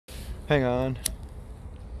Hang on.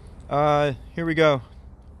 Here we go.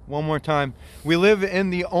 One more time. We live in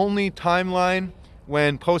the only timeline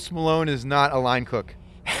when Post Malone is not a line cook.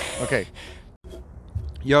 Okay.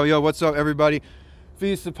 Yo, what's up, everybody?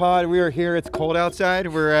 Feast the Pod. We are here. It's cold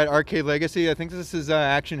outside. We're at Arcade Legacy. I think this is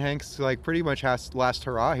ActionHank's, like, pretty much last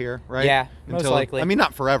hurrah here, right? Yeah, most likely. I mean,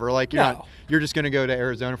 not forever. Like, you're just gonna go to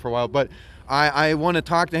Arizona for a while. But I want to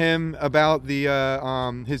talk to him about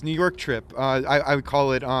the his New York trip. I would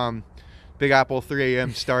call it Big Apple 3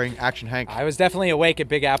 a.m. starring ActionHank. I was definitely awake at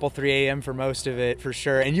Big Apple 3 a.m. for most of it, for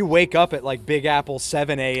sure. And you wake up at like Big Apple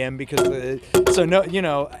 7 a.m. because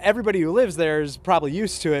everybody who lives there is probably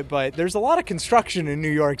used to it, but there's a lot of construction in New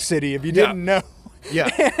York City, if you didn't know. Yeah.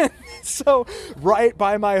 And so right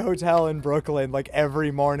by my hotel in Brooklyn, like every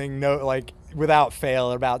morning, without fail,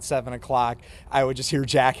 at about 7 o'clock, I would just hear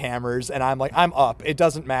jackhammers, and I'm like, I'm up. It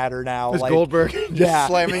doesn't matter now. It's Goldberg just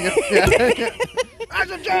slamming it. Yeah.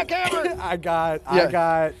 That's a jackhammer. I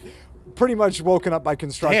got pretty much woken up by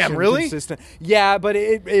construction. Damn, really? Consistent. Yeah, but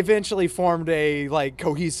it eventually formed a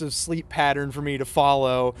cohesive sleep pattern for me to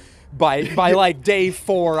follow. By like day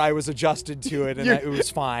 4, I was adjusted to it, and it was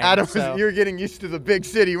fine. Adam, you were getting used to the big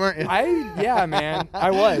city, weren't you? Yeah, man,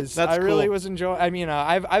 I was. That's cool. Really was enjoying. I mean,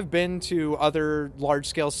 I've been to other large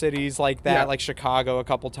scale cities like that, like Chicago a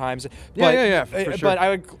couple times. But, for sure. But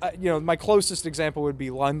I would, my closest example would be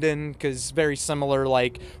London, because very similar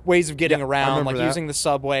ways of getting around, using the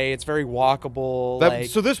subway. It's very walkable.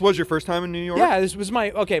 So this was your first time in New York? Yeah, this was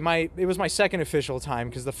it was my second official time,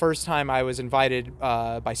 because the first time I was invited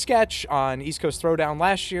by Sketch on East Coast Throwdown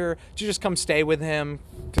last year to just come stay with him,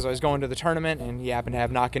 because I was going to the tournament, and he happened to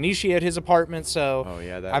have Nakanishi at his apartment, so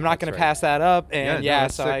I'm not going to pass that up. And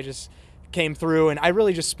so sick. I just came through, and I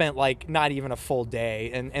really just spent not even a full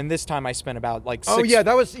day, and this time I spent about 6. Oh yeah,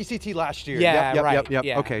 that was ECT last year. Yeah, right. Yep.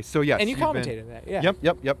 Yeah. Okay, so yes, and you commentated that. Yeah.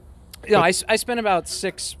 Yep. No, I spent about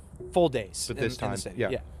 6 full days. But this time, in the city.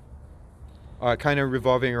 yeah. Kind of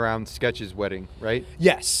revolving around Sketch's wedding, right?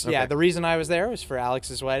 Yes. Okay. Yeah. The reason I was there was for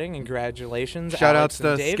Alex's wedding, and congratulations. Shout Alex outs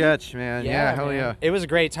to David. Sketch, man. Yeah, hell yeah. It was a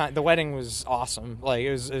great time. The wedding was awesome.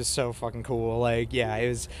 It was so fucking cool. It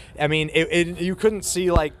was. I mean, you couldn't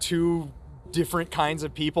see 2 different kinds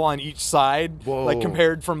of people on each side. Whoa.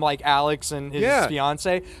 Compared from Alex and his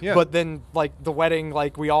fiance. Yeah. But then the wedding,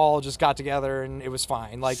 we all just got together, and it was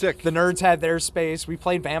fine. Sick. The nerds had their space. We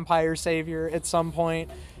played Vampire Savior at some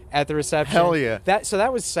point at the reception. Hell yeah. So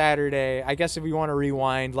that was Saturday. I guess if we want to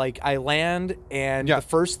rewind, I land, and the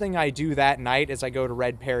first thing I do that night is I go to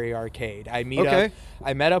Red Perry Arcade. I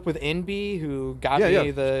met up with NB, who got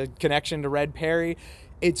me the connection to Red Perry.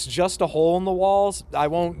 It's just a hole in the walls. I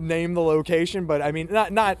won't name the location, but I mean,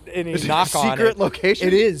 not any knock on it. Secret location?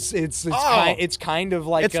 It is. It's kind of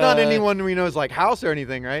like. It's not anyone we know's house or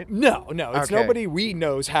anything, right? No. It's nobody we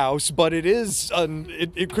know's house, but it is.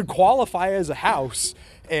 It could qualify as a house.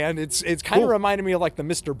 And it's kind of reminded me of the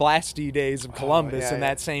Mr. Blasty days of Columbus in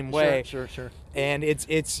that same way. Sure. And it's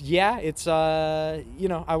I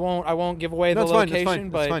won't give away the location,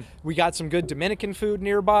 but we got some good Dominican food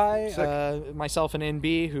nearby. Myself and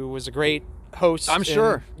NB, who was a great host. I'm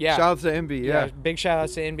sure. Yeah. Shout out to NB. Yeah. Big shout out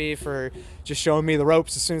to NB for just showing me the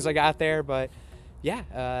ropes as soon as I got there. But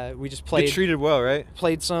we just played. Get treated well, right?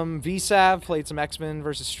 Played some VSAV, played some X-Men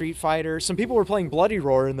versus Street Fighter. Some people were playing Bloody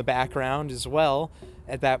Roar in the background as well.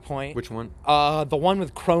 At that point. Which one? The one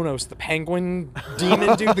with Kronos, the penguin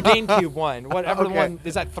demon dude, the GameCube one. Whatever the one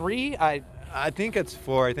is, that 3? I think it's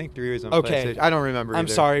 4. I think 3 is on PlayStation. I don't remember. I'm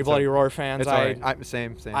sorry, Bloody Roar fans. It's all right.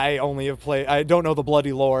 Same. I only have played. I don't know the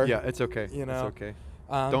bloody lore. Yeah, it's okay. It's okay.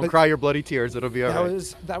 Don't cry your bloody tears. It'll be all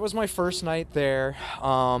right. That was my first night there.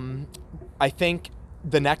 I think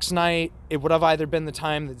the next night it would have either been the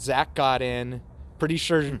time that Zach got in. Pretty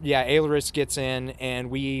sure, Ailerus gets in,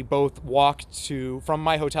 and we both walked from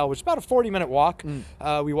my hotel, which is about a 40-minute walk.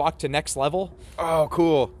 We walked to Next Level. Oh,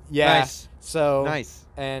 cool. Yeah. Nice. So nice.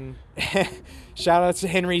 And shout out to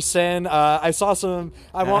Henry Sen. I saw some.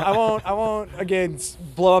 I won't again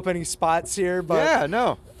blow up any spots here, but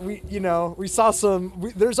we saw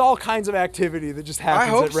some. There's all kinds of activity that just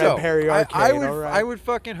happens at Red Perry Arcade. I would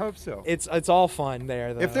fucking hope so. It's all fun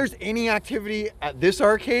there, though. If there's any activity at this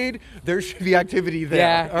arcade, there should be activity there.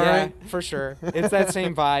 Yeah, for sure. It's that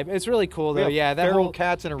same vibe. It's really cool though. Yeah, that feral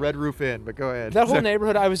cats and a Red Roof Inn. But go ahead. That whole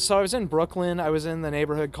neighborhood. I was in Brooklyn. I was in the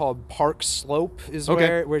neighborhood called Park Slope.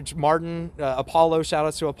 Which Martin Apollo, shout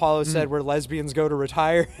outs to Apollo, said where lesbians go to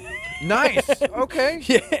retire. Nice. Okay.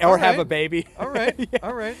 Or have a baby. All right.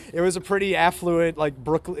 All right. It was a pretty affluent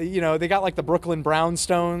Brooklyn. They got the Brooklyn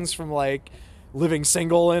brownstones from living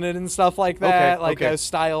single in it and stuff like that, Okay, like okay. those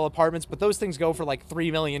style apartments. But those things go for like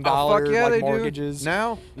 $3 million, Oh, fuck yeah, like they mortgages. do.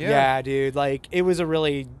 Now? Yeah, dude. Like it was a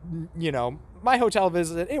really, you know, my hotel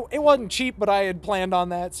visit. It wasn't cheap, but I had planned on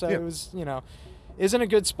that, so Yeah. it was, you know, is in a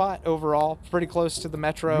good spot overall. Pretty close to the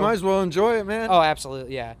metro. You might as well enjoy it, man. Oh,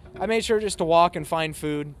 absolutely, yeah. I made sure just to walk and find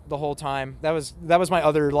food the whole time. That was my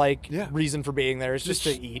other like Yeah. reason for being there. Is just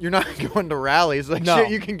to eat. You're not going to rallies like No.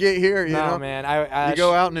 shit you can get here, you know? Man. I You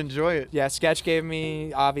go out and enjoy it. Yeah, Sketch gave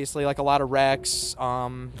me obviously like a lot of recs.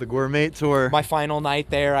 The gourmet tour. My final night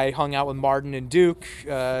there, I hung out with Martin and Duke,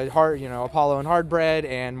 Apollo and Hardbread,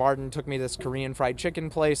 and Martin took me to this Korean fried chicken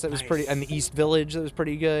place that was pretty, and the East Village that was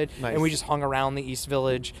pretty good. Nice. And we just hung around the East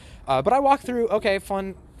Village. But I walked through. Okay,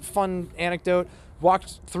 fun anecdote.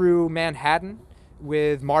 Walked through Manhattan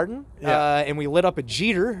with Martin, and we lit up a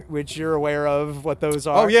Jeter, which you're aware of what those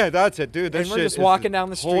are. Oh yeah, that's it, dude. That And we're shit just is walking a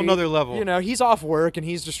down the street. Whole nother level. You know, he's off work and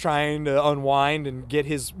he's just trying to unwind and get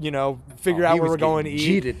his, figure out he where was we're going to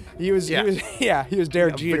eat. getting jeeted. He was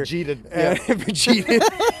Derek Jeter. Vegeta.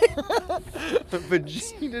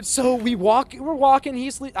 Vegeta. So we're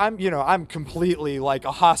walking. I'm completely like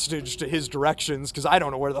a hostage to his directions because I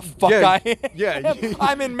don't know where the fuck Yeah, I am. yeah.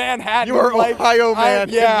 I'm in Manhattan. You are like, Ohio man.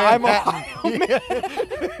 I'm Manhattan. Ohio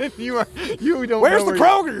man. You don't Where's know the where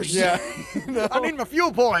Kroger's? Yeah. No. I need my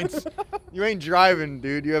fuel points. You ain't driving,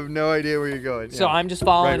 dude. You have no idea where you're going. So Yeah. I'm just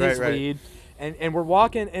following Right, his right. lead, and we're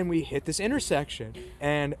walking, and we hit this intersection,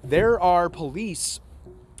 and there are police.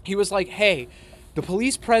 He was like, hey, the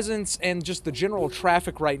police presence and just the general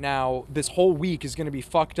traffic right now this whole week is going to be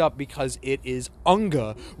fucked up because it is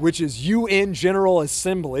UNGA, which is UN General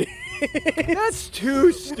Assembly. That's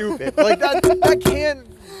too stupid. Like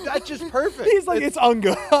that's just perfect. He's like, it's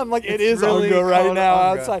UNGA. I'm like, it is really UNGA right called now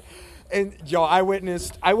UNGA. outside. And I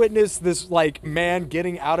witnessed this like man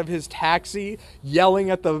getting out of his taxi, yelling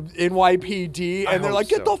at the NYPD, and they're like,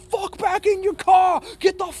 "Get the fuck back in your car!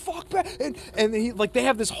 Get the fuck back!" And he like they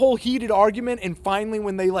have this whole heated argument, and finally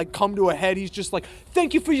when they like come to a head, he's just like,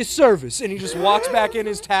 "Thank you for your service," and he just walks back in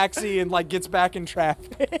his taxi and like gets back in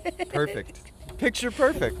traffic. Perfect. Picture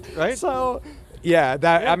perfect, right? So, yeah,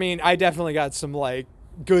 I mean, I definitely got some like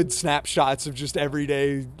good snapshots of just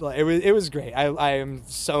everyday. Like, it was great. I am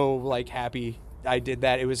so like happy I did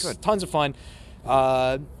that. It was tons of fun.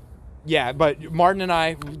 Yeah, but Martin and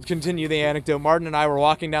I continue the anecdote. Martin and I were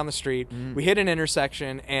walking down the street. We hit an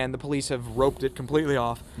intersection, and the police have roped it completely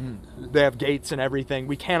off. They have gates and everything.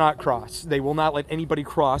 We cannot cross. They will not let anybody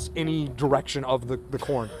cross any direction of the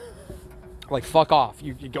corner. Like, fuck off.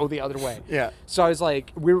 You go the other way. Yeah. So I was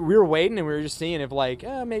like, we were waiting, and we were just seeing if, like,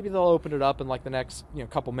 maybe they'll open it up in, like, the next,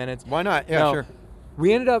 couple minutes. Why not? Yeah, No. sure.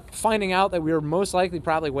 We ended up finding out that we were most likely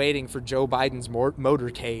probably waiting for Joe Biden's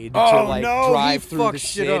motorcade to, like, drive through the fucked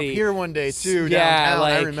shit up city. here one day, too, Yeah, downtown.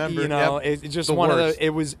 like, I remember. Yep. it's just The one worst. of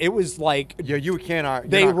the, it was like, Yeah, you cannot.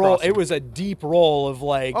 they you're not roll. crossing. It was a deep roll of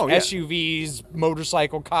like Oh, yeah. SUVs,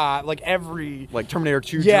 motorcycle cop, like every. like Terminator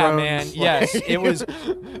 2 Yeah, drones. man. like- Yes, it was.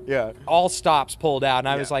 Yeah. All stops pulled out, and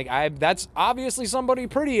I Yeah. was like, that's obviously somebody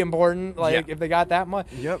pretty important. Like Yeah. if they got that much.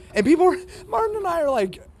 Yep. And Martin and I are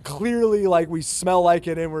like. Clearly, like we smell like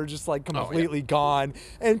it, and we're just like completely gone.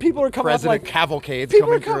 And people are coming President up like cavalcades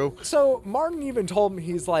people are coming through. So Martin even told me,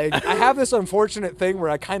 he's like, I have this unfortunate thing where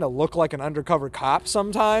I kind of look like an undercover cop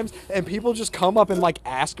sometimes, and people just come up and like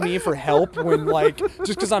ask me for help when like just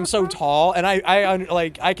because I'm so tall, and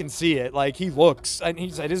I can see it. Like he looks, and he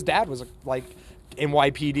said his dad was like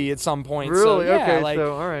NYPD at some point. Really? So, yeah, Okay, like,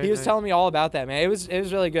 so, all right, he was nice. telling me all about that, man. It was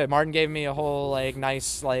really good. Martin gave me a whole like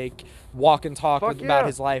nice like walk and talk Fuck about yeah.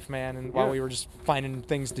 his life, man, and while Yeah. we were just finding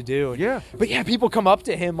things to do. And, Yeah. But yeah, people come up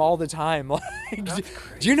to him all the time. Like,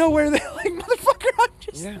 do you know where they like,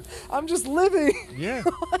 motherfucker? I'm just living. Yeah.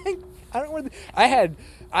 Like, I don't know where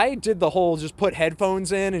I did the whole just put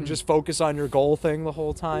headphones in and just focus on your goal thing the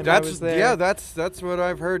whole time I was there. Yeah, that's what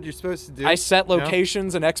I've heard you're supposed to do. I set you know?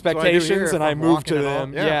 locations and That's what I do expectations, here and if I I'm moved to walking and all.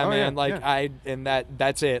 them. Yeah, Yeah, oh, man. yeah, Like yeah.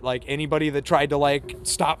 that's it. Like anybody that tried to like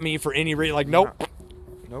stop me for any reason, like nope,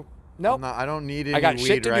 Nope. nope. I don't need any I got weed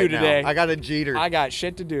shit to do right now. today. I got a Jeter. I got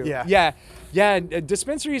shit to do. Yeah. Yeah.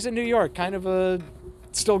 Dispensaries in New York, kind of a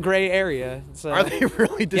still gray area. So. Are they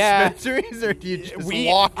really Yeah. dispensaries, or do you just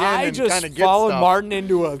walk in I and just kind of get followed stuff? Martin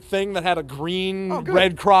into a thing that had a green Oh, good.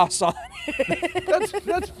 red cross on That's what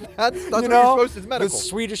you you're know, supposed to. It's medical. the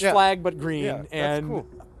Swedish Yeah. flag but green, Yeah, that's and cool.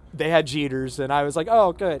 they had Jeters, and I was like,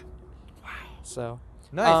 oh, good. Wow. So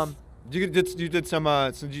Nice. You did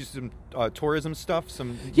some tourism stuff,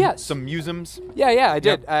 some museums. Yeah, I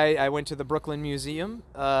did. Yep. I went to the Brooklyn Museum,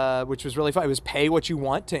 which was really fun. It was pay what you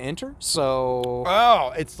want to enter, so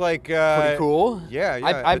it's like pretty cool.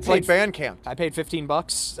 Yeah. It's like band camp. I paid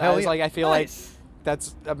 $15. Hell I was like, I feel nice. like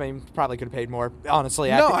that's. I mean, probably could have paid more. Honestly,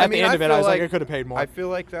 no, at the end of it, I was like, I could have paid more. I feel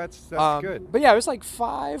like that's good. But yeah, it was like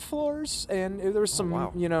 5 floors, and there was some,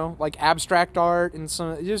 like abstract art and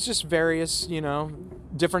some. It was just various,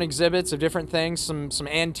 different exhibits of different things. Some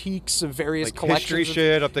antiques of various like collections. History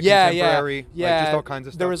shit up to contemporary. Yeah. Like just all kinds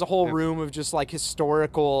of stuff. There was a whole room of just like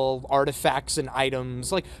historical artifacts and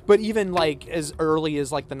items, but even like as early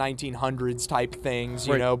as like the 1900s type things,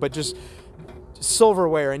 but just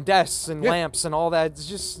silverware and desks and lamps and all that. It's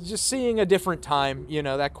just seeing a different time,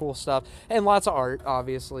 that cool stuff, and lots of art,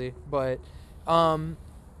 obviously. But and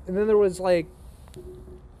then there was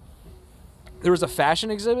a fashion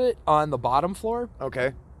exhibit on the bottom floor.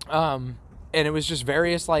 Okay. And it was just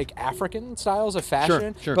various like African styles of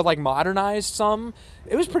fashion, sure. but like modernized some.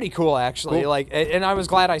 It was pretty cool, actually. Cool. And I was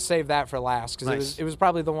glad I saved that for last, because nice. it was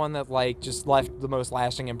probably the one that like just left the most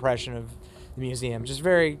lasting impression of the museum. Just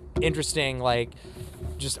very interesting, like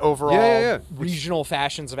just overall regional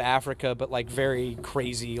fashions of Africa, but like very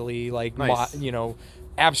crazily like nice.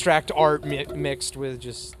 Abstract art mixed with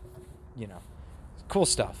just cool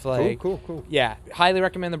stuff. Like cool. Yeah, highly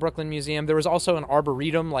recommend the Brooklyn Museum. There was also an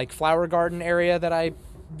arboretum, like flower garden area that I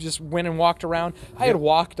just went and walked around. I had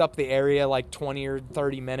walked up the area like 20 or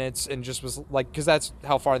 30 minutes and just was like, because that's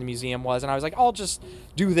how far the museum was, and I was like, I'll just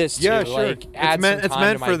do this too. Yeah, sure. Like, add it's meant to for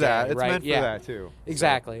my that. day, It's right? meant for that too.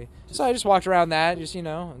 Exactly. So I just walked around that, just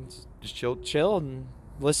and just chilled and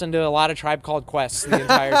listened to a lot of Tribe Called Quest the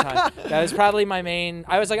entire time. That was probably my main.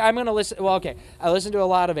 I was like, I'm gonna listen. Well, okay, I listened to a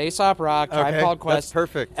lot of Aesop Rock, Tribe Called Quest, that's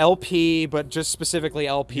perfect. LP, but just specifically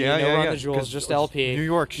LP. No Run the Jewels, just LP. New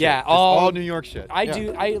York shit. Yeah, all New York shit.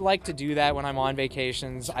 I like to do that when I'm on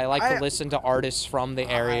vacations. I like to listen to artists from the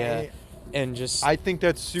area and just. I think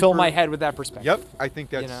that's super. Fill my head with that perspective. Yep, I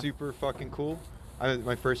think that's super fucking cool.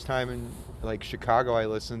 My first time in like Chicago, I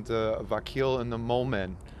listened to Vakil and the Mole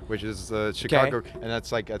Men, which is Chicago, and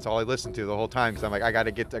that's all I listened to the whole time, because I'm like, I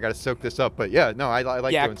gotta soak this up. But yeah, no, I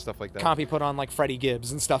like doing stuff like that. Compy put on like Freddie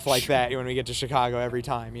Gibbs and stuff like that when we get to Chicago every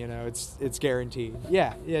time. It's guaranteed.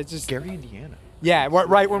 Yeah, it's just Gary, Indiana. Yeah,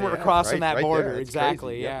 right when we're crossing that right border, there.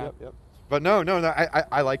 exactly. Yep. But no,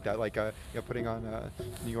 I like that. Like, putting on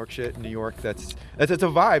New York shit in New York. It's a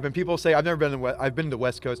vibe. And people say I've been to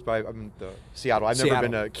West Coast, but I've been to Seattle. I've never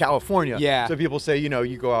been to California. Yeah. So people say,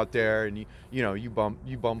 you go out there and you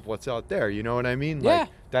bump what's out there. You know what I mean? Yeah. Like,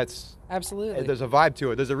 that's absolutely. There's a vibe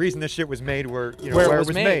to it. There's a reason this shit was made where it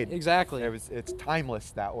was made. Exactly. It's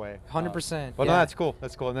timeless that way. 100%. But no, that's cool.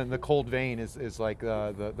 That's cool. And then the Cold Vein is like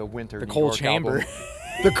the winter. The New Cold York Chamber. Album.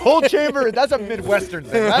 The Cold Chamber, that's a Midwestern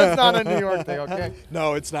thing. That's not a New York thing, okay?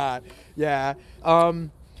 No, it's not. Yeah.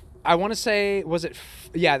 I want to say, was it?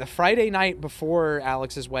 The Friday night before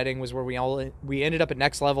Alex's wedding was where we ended up at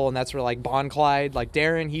Next Level, and that's where like Bon Clyde, like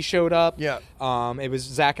Darren, he showed up. Yeah. It was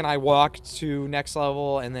Zach and I walked to Next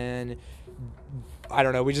Level, and then I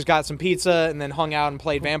don't know, we just got some pizza and then hung out and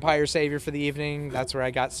played Vampire Savior for the evening. That's where I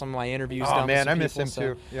got some of my interviews done. Oh man, with some I miss people, him so.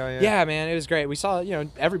 too. Yeah. Yeah, man, it was great. We saw,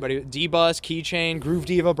 everybody. D-Bus, Keychain, Groove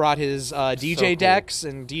Diva brought his DJ cool. decks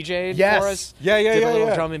and DJ'd for us. Yeah. Did a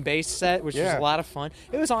little drum and bass set, which was a lot of fun.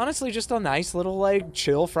 It was honestly just a nice little like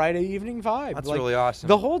chill Friday evening vibe. That's like, really awesome.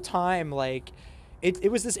 The whole time, like. It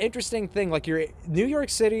was this interesting thing. Like, you're New York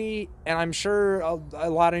City, and I'm sure a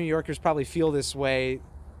lot of New Yorkers probably feel this way.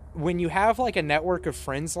 When you have like a network of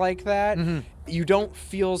friends like that, you don't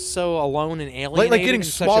feel so alone and alienated. Like getting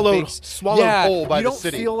swallowed whole by the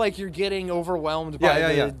city. You don't feel like you're getting overwhelmed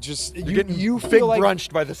by just you feel big like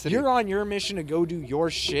brunched by the city. You're on your mission to go do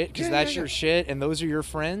your shit because that's your shit, and those are your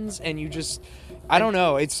friends, and you just. I don't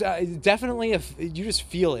know. It's definitely you just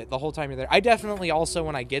feel it the whole time you're there. I definitely also,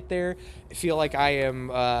 when I get there, feel like I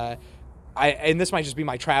am. And this might just be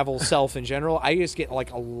my travel self in general. I just get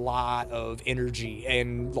like a lot of energy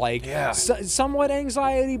and like somewhat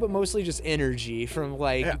anxiety, but mostly just energy from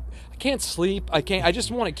like I can't sleep. I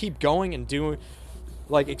just want to keep going and doing,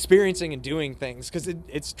 like experiencing and doing things because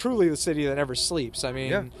it's truly the city that never sleeps. I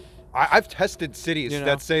mean. I've tested cities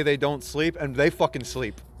that say they don't sleep, and they fucking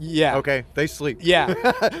sleep. Yeah. Okay, they sleep. Yeah.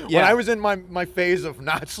 When I was in my phase of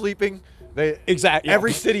not sleeping, exactly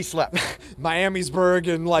every city slept. Miamisburg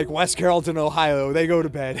and like West Carrollton, Ohio, they go to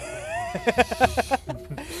bed.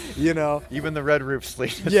 Even the Red Roof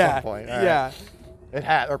sleep at some point. Yeah.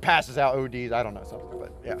 It passes out ODs. I don't know something,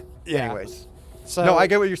 but yeah. Anyways. So No, I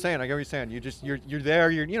get what you're saying. You're there.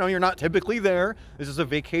 You're not typically there. This is a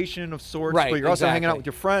vacation of sorts, Right, but you're also hanging out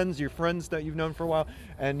exactly. with your friends that you've known for a while,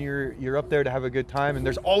 and you're up there to have a good time. And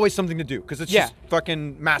there's always something to do because it's Yeah. just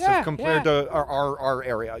fucking massive Yeah, compared yeah. to our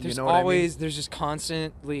area. There's you know what I mean? there's just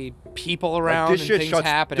constantly people Like, around and things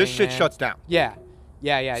happening. This shit man. shuts down. Yeah.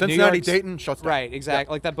 Yeah. New Cincinnati, York's- Dayton shuts down. Right,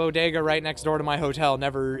 exactly. Like that bodega right next door to my hotel.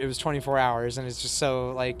 It was 24 hours, and it's just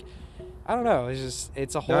so like, I don't know.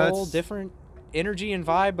 It's a whole it's- different energy and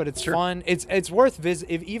vibe, but it's Sure. fun. It's worth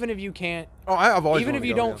even if you can't. Oh, I've always Even wanted if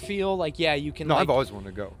you to go, don't yeah. feel like you can. No, like, I've always wanted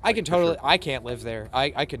to go. I like, can for totally. sure. I can't live there.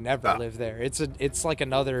 I could never live there. It's like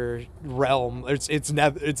another realm. It's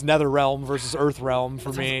nether realm versus earth realm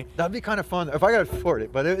for me. That'd be kind of fun if I could afford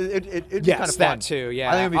it, but it'd be kind of Yes, fun. that too. Yeah,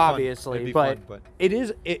 I think it'd be fun. obviously, It'd be but, fun,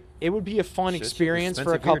 it would be a fun Shit's experience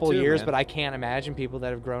for a expensive here couple too, years. man. But I can't imagine people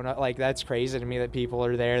that have grown up like that's crazy to me that people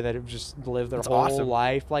are there that have just lived their It's whole awesome.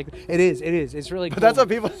 life like it is. It's really. But cool. that's what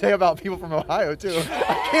people say about people from Ohio too.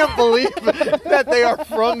 I can't believe that they are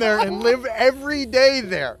from there and live every day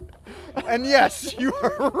there. And yes, you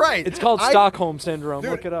are right. It's called Stockholm syndrome.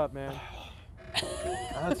 Dude. Look it up, man.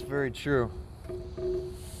 That's very true.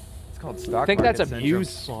 It's called stock I think that's a market Muse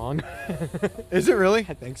syndrome. song. Is it really?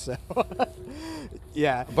 I think so.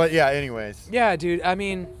 Yeah. But yeah, anyways. Yeah, dude. I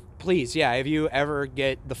mean, please, yeah. If you ever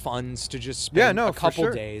get the funds to just spend a for couple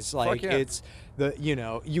sure. days, Fuck like yeah. it's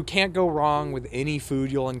you can't go wrong with any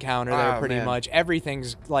food you'll encounter there. Ah, Pretty man. much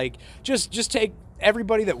everything's like just take.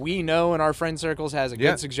 Everybody that we know in our friend circles has a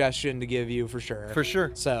Yeah. good suggestion to give you for sure. For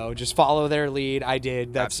sure. So just follow their lead. I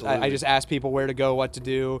did. I Absolutely. just asked people where to go, what to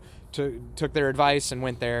do. Took their advice and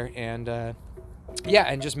went there and. Yeah,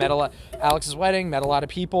 and just met Alex's wedding, met a lot of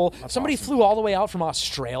people. Somebody awesome. flew all the way out from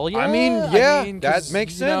Australia. I mean, yeah, 'cause, that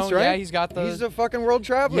makes sense, right? Yeah, he's got the. He's a fucking world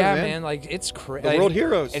traveler, yeah, man. like it's crazy. The world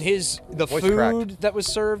heroes. And the Voice food cracked. that was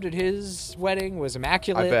served at his wedding was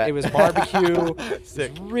immaculate. I bet. It was barbecue.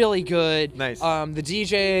 Sick. It was really good. Nice. The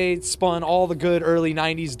DJ spun all the good early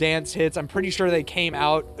 '90s dance hits. I'm pretty sure they came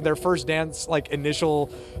out. Their first dance, like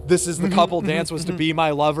initial, "This is the couple dance," was "To Be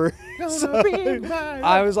My Lover." So, Be my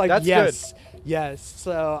I was like, That's yes. Yes,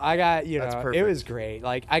 so I got, That's it perfect. was great.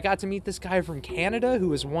 Like, I got to meet this guy from Canada who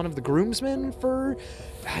was one of the groomsmen for,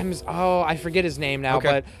 I forget his name now,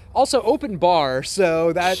 Okay. but also open bar,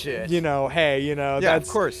 so that, Shit. hey, Yeah, that's,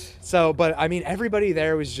 of course. So, but I mean, everybody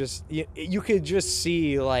there was just, you could just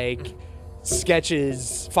see, like,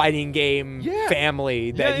 Sketch's fighting game Yeah. family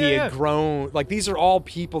that Yeah, he yeah, had yeah. grown, like, these are all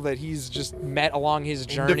people that he's just met along his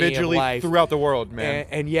journey of Individually life. throughout the world, man.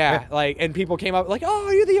 And yeah, like, and people came up like, "Oh,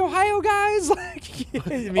 are you the Ohio guys?" Like,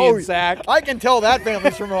 me Oh, and Zach. I can tell that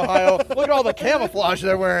family's from Ohio. Look at all the camouflage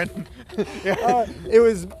they're wearing. Yeah.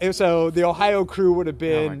 So the Ohio crew would have Oh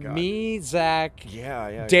my been God. me, Zach,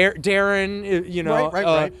 Yeah. Darren,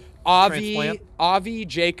 Right. Avi, Transplant.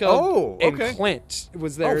 Jacob, Oh, and okay. Clint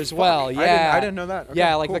was there Oh, as fuck. well. I Yeah, didn't know that. Okay,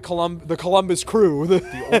 yeah, like cool. the Columbus crew.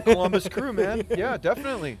 The old Columbus crew, man. Yeah,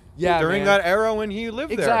 definitely. Yeah, During man. that era when he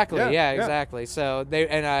lived Exactly. there. Yeah, exactly. So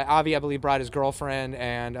Avi, I believe, brought his girlfriend,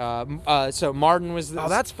 and so Martin was. Oh,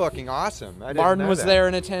 that's fucking awesome. I didn't Martin know was that. there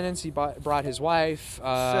in attendance. He brought his wife,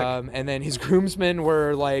 and then his groomsmen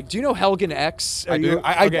were like, "Do you know Helgen X?" I do.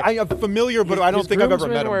 I am familiar, but I don't think I've ever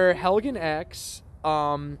met him. Were Helgen X.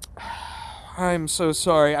 I'm so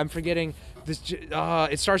sorry. I'm forgetting this.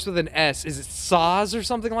 It starts with an S. Is it Saz or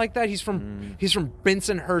something like that? He's from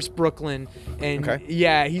Bensonhurst, Brooklyn, and Okay.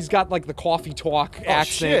 yeah, he's got like the coffee talk accent.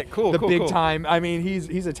 shit. Cool, The cool, big cool. time. I mean,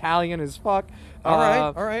 he's Italian as fuck. All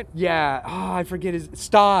right. Yeah. I forget his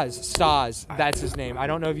Stas. That's his name. I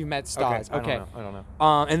don't know if you met Stas. Okay. I don't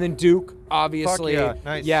know. And then Duke, obviously. Fuck yeah,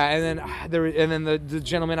 nice. Yeah, and then the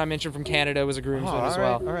gentleman I mentioned from Canada was a groomsman Oh, as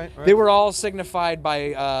all well. right. They were all signified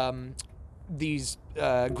by these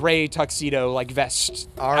gray tuxedo like vest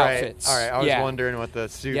outfits. All right. I was yeah. wondering what the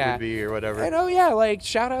suit Yeah. would be or whatever. And like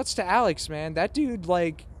shout outs to Alex, man. That dude,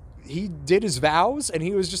 like, he did his vows and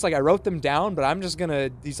he was just like, I wrote them down, but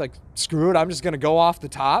he's like, screw it, I'm just gonna go off the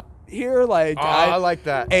top here. Like, I like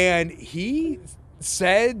that. And he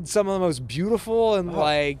said some of the most beautiful and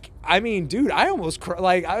like, I mean, dude, I almost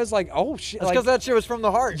I was like, oh shit. That's because that shit was from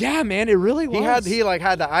the heart. Yeah, man, it really was. He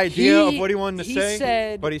had the idea of what he wanted to say,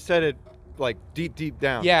 said, but he said it like deep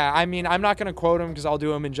down. Yeah, I mean, I'm not gonna quote him because I'll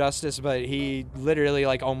do him injustice, but he literally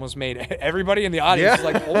like almost made everybody in the audience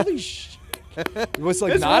like, holy shit. Was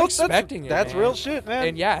like It's not real- expecting it. That's man. real shit, man.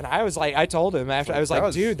 And yeah, and I was like, I told him after, I was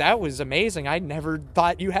like, dude, that was amazing. I never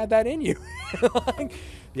thought you had that in you. Like,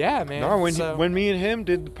 yeah, man. No, So- when me and him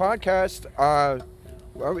did the podcast,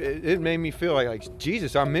 it made me feel like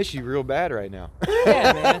Jesus, I miss you real bad right now.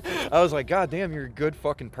 Yeah, man. I was like, God damn, you're a good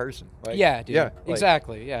fucking person. Like, Yeah, dude. Yeah,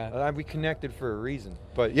 exactly. Yeah. we connected for a reason.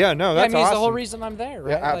 But yeah, no, Yeah, I that's mean, it's awesome. the whole reason I'm there,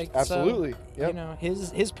 right? Yeah, like, absolutely. So, Yep. You know,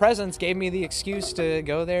 his presence gave me the excuse to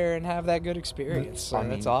go there and have that good experience. So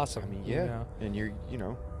that's awesome. I mean, you yeah. know? And you're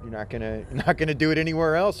not gonna do it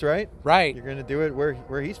anywhere else, right? Right. You're gonna do it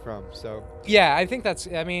where he's from. So Yeah, I think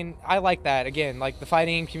I mean, I like that. Again, like the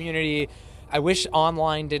fighting community, I wish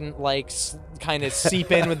online didn't kind of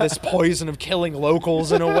seep in with this poison of killing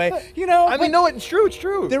locals in a way. You know, I mean, no, it's true. It's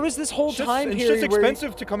true. There was this whole time period it's just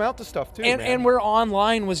expensive to come out to stuff too, and where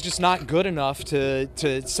online was just not good enough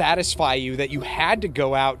to satisfy you, that you had to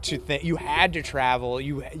go out to you had to travel,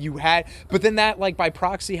 you had, but then that by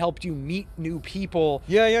proxy helped you meet new people.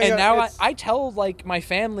 And now I tell my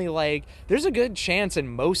family, there's a good chance in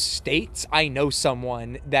most states I know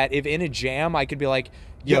someone that if in a jam I could be like,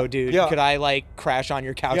 yo, dude, could I crash on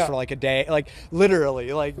your couch for a day?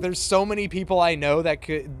 Literally, there's so many people I know that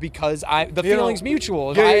could, because the feeling's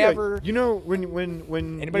mutual. If I ever,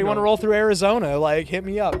 when anybody want to roll through Arizona, hit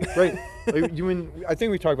me up. Right. I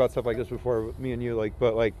think we talked about stuff like this before, me and you,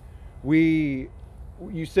 but you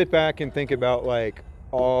sit back and think about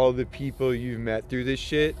all the people you've met through this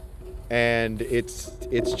shit, and it's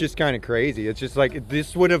just kind of crazy. It's just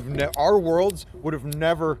this would have our worlds would have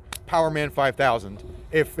never Power Man 5000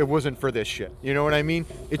 if it wasn't for this shit. You know what I mean?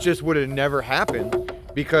 It just would have never happened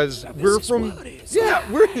because we're from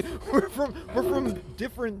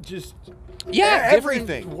different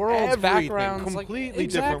different worlds, backgrounds, completely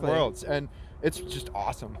different worlds, and it's just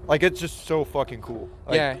awesome. It's just so fucking cool.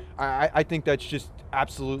 I think that's just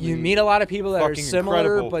absolutely. You meet a lot of people that are similar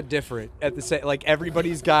incredible. but different at the same.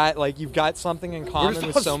 Everybody's got you've got something in common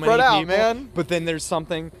with so many out, people, man. But then there's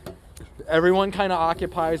something. Everyone kind of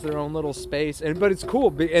occupies their own little space, but it's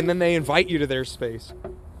cool. And then they invite you to their space,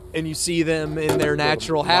 and you see them in their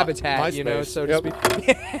natural habitat, so to speak.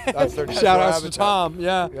 That's their Shout outs habitat. to Tom,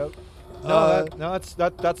 yeah. Yep. No,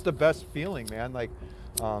 that's the best feeling, man.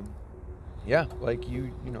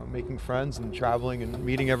 Making friends and traveling and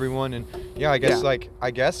meeting everyone, and I guess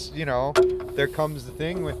there comes the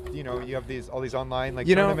thing with you have all these online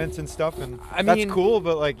tournaments and stuff, and that's cool,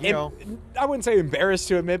 but I wouldn't say embarrassed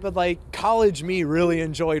to admit, but college me really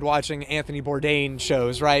enjoyed watching Anthony Bourdain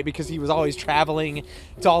shows, right? Because he was always traveling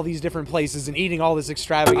to all these different places and eating all this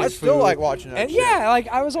extravagant food. I still like watching that. And shit.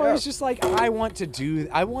 I was always just I want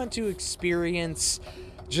to experience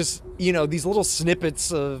just these little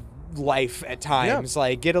snippets of life at times,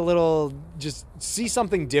 get a little, just see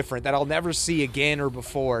something different that I'll never see again or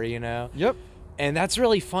before, Yep. And that's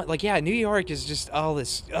really fun. New York is just all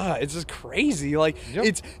this, it's just crazy.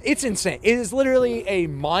 It's insane. It is literally a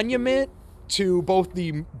monument to both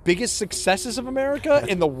the biggest successes of America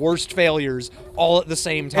and the worst failures all at the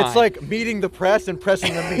same time. It's like meeting the press and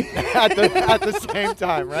pressing the meat at the same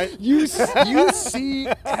time, right? You see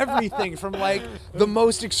everything from the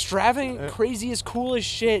most extravagant, craziest, coolest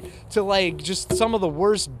shit to just some of the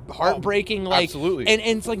worst, heartbreaking, absolutely. And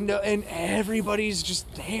it's no, and everybody's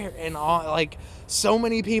just there, and so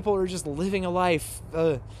many people are just living a life.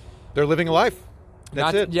 They're living a life.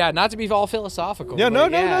 That's it. Yeah, not to be all philosophical. Yeah, no.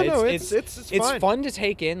 It's fine. fun to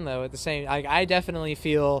take in, though, at the same. I definitely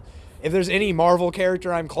feel, if there's any Marvel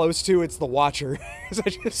character I'm close to, it's the Watcher. Because I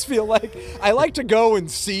just feel I like to go and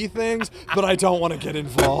see things, but I don't want to get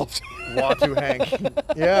involved.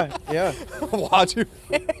 ActionHank. Yeah.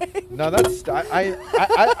 ActionHank. No, that's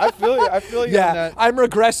I feel you. I feel you. Yeah, on that. I'm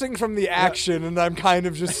regressing from the action, and I'm kind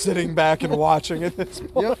of just sitting back and watching at this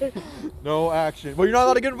point. Yep. No action. Well, you're not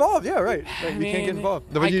allowed to get involved. Yeah, right. You can't get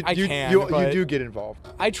involved. No, but you do get involved.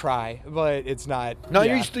 I try, but it's not. No,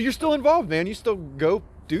 you're still involved, man. You still go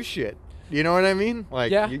do shit. You know what I mean?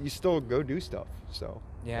 You still go do stuff. So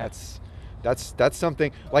yeah, that's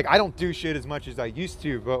something. I don't do shit as much as I used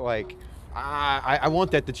to, but I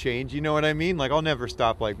want that to change. You know what I mean? I'll never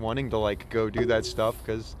stop wanting to go do that stuff,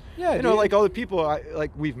 because all the people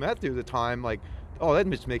we've met through the time, that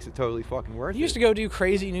just makes it totally fucking worth it. You used to go do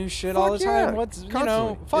crazy new shit all the time.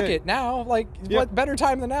 Fuck it now. What better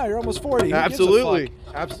time than now? You're almost 40. Absolutely.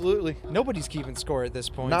 Nobody's keeping score at this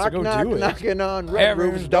point. Knock, so go knock, do it. knocking on Red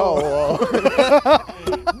Roof's door.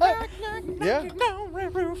 Down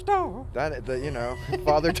Red Roof's door.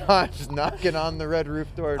 Father Time's knocking on the Red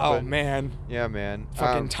Roof door. Oh, man. Yeah, man.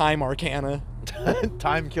 Fucking Time Arcana.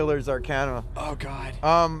 Time Killer's Arcana. Oh, God.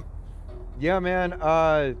 Yeah,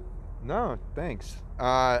 man. No, thanks.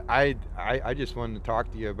 I just wanted to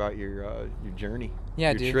talk to you about your journey.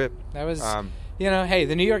 Yeah, your trip. That was, hey,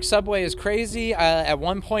 the New York subway is crazy. At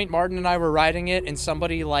one point, Martin and I were riding it, and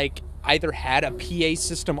somebody either had a PA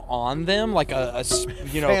system on them, like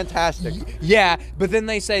Fantastic. Yeah, but then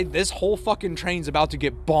they say this whole fucking train's about to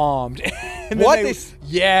get bombed. And What?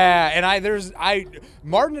 Yeah, and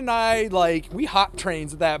Martin and I, like, we hop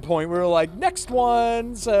trains at that point. We were like, next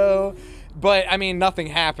one, so... But, I mean, nothing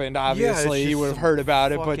happened, obviously. You would have heard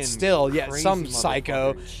about it, but still, some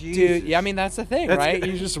psycho. Dude, yeah, I mean, that's the thing, right?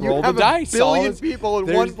 You just roll the dice. You have a billion people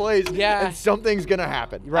in one place, and something's going to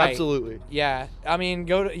happen. Right. Absolutely. Yeah. I mean,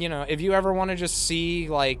 if you ever want to just see,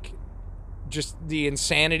 like, just the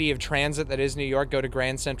insanity of transit that is New York, go to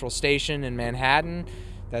Grand Central Station in Manhattan.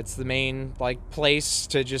 That's the main, like, place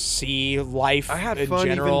to just see life in general. I had fun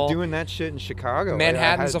even doing that shit in Chicago.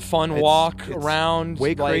 Manhattan's a fun walk around.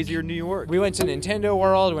 Way crazier than New York. We went to Nintendo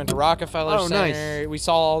World. We went to Rockefeller Center. Nice. We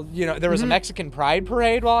saw, there was a Mexican Pride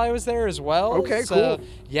Parade while I was there as well. Okay, cool.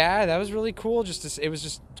 Yeah, that was really cool. It was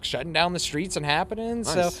just shutting down the streets and happening.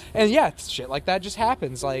 Nice. So, and yeah, shit like that just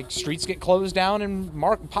happens. Like, streets get closed down and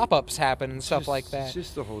pop-ups happen and stuff like that. It's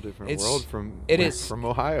just a whole different world from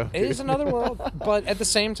Ohio. It is another world, but at the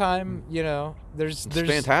same time, there's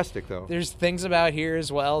fantastic though. There's things about here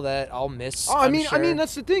as well that I'll miss. I mean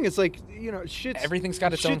that's the thing. It's like, shit. Everything's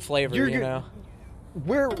got its own flavor,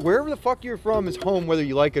 Wherever the fuck you're from is home, whether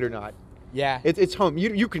you like it or not. Yeah, it's home.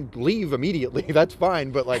 You can leave immediately. That's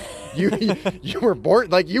fine. But like you were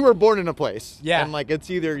born in a place. Yeah, and like it's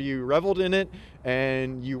either you reveled in it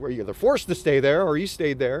and you were either forced to stay there or you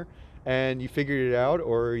stayed there and you figured it out,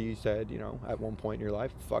 or you said, at one point in your life,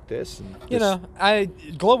 fuck this.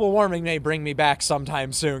 And global warming may bring me back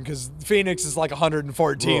sometime soon because Phoenix is like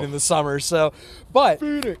 114 in the summer. So, but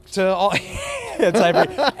Phoenix. It's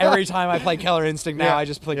every time I play Killer Instinct now, I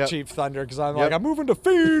just play Cheap Thunder because I'm like, I'm moving to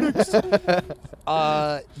Phoenix. Any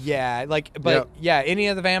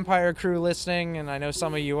of the Vampire crew listening, and I know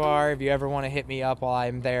some of you are, if you ever want to hit me up while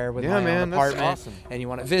I'm there with my own apartment, that's awesome. And you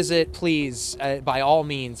want to visit, please, by all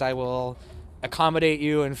means, I will accommodate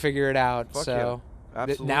you and figure it out. Fuck so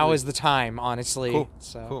now is the time, honestly. Cool.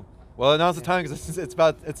 So. Cool. Well, now's the time because it's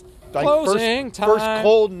like closing time. First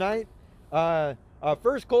cold night.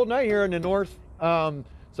 First cold night here in the north.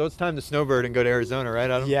 So it's time to snowbird and go to Arizona, right,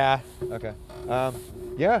 Adam? Yeah. Okay. I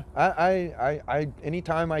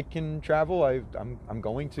anytime I can travel, I'm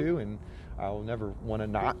going to, and I'll never want to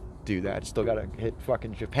not do that. Still got to hit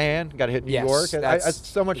fucking Japan. Got to hit New York. That's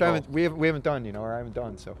so much we haven't done, or I haven't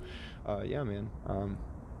done. So, yeah, man.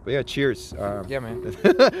 But yeah, cheers. Yeah, man.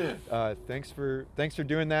 Thanks for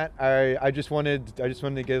doing that. I just wanted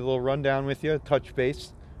to get a little rundown with you, touch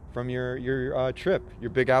base from your trip, your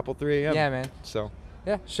Big Apple 3 a.m. Yeah, man. So.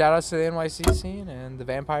 Yeah, shout outs to the NYC scene and the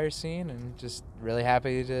vampire scene, and just really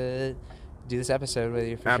happy to do this episode with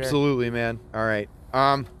you. Absolutely, man. All right.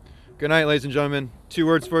 Good night, ladies and gentlemen. 2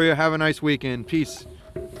 words for you. Have a nice weekend. Peace.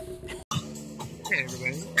 Hey,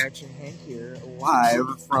 everybody. ActionHank here,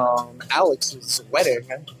 live from Alex's wedding.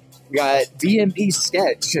 We got DMP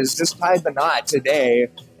Sketch has just tied the knot today,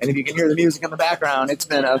 and if you can hear the music in the background, it's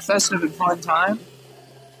been a festive and fun time.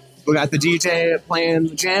 We got the DJ playing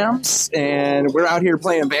the jams, and we're out here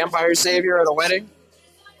playing Vampire Savior at a wedding.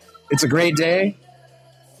 It's a great day,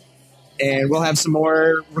 and we'll have some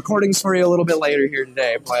more recordings for you a little bit later here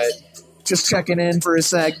today, but just checking in for a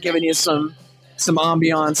sec, giving you some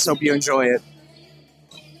ambiance. Hope you enjoy it.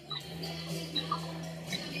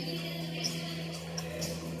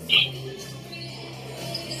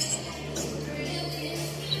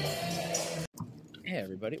 Hey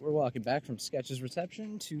everybody, we're walking back from Sketch's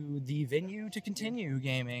reception to the venue to continue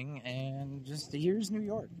gaming, and just here's New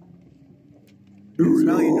York.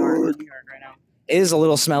 Smelly New York right now. It is a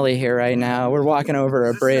little smelly here right now. We're walking over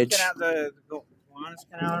a bridge. The Gowanus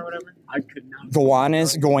Canal or whatever? I could not.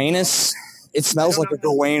 Gowanus? It smells like a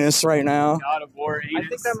Gowanus right now. God of War. I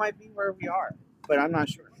think that might be where we are, but I'm not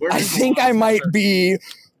sure. I think I might be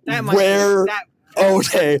where...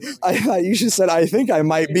 Okay, I thought you should said, I think I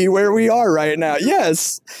might be where we are right now.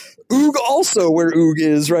 Yes, Oog also where Oog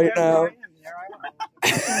is right now.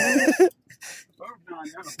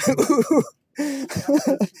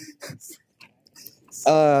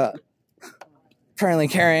 Currently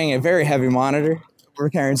carrying a very heavy monitor. We're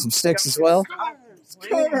carrying some sticks as well.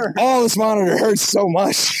 Oh, this monitor hurts so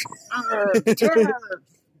much.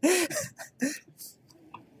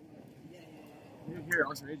 Here,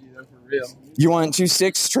 I'll trade you though for real. You want 2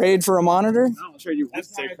 sticks trade for a monitor? No, I'll trade you 1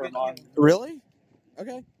 stick for a monitor. Really?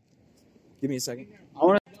 Okay. Give me a second.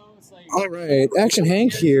 All right,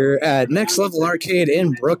 ActionHank here at Next Level Arcade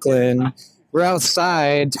in Brooklyn. We're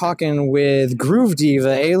outside talking with Groove Diva,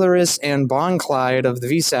 Aileris, and Bon Clyde of the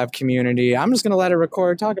VSAP community. I'm just going to let it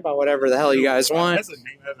record, talk about whatever the hell you guys want. That's a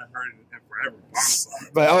name I haven't heard in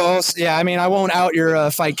But yeah, I mean, I won't out your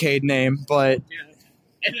Fightcade name, but Yeah.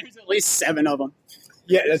 And there's at least 7 of them.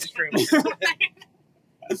 yeah, that's true.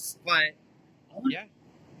 But yeah,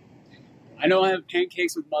 I know I have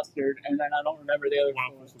pancakes with mustard, and then I don't remember the other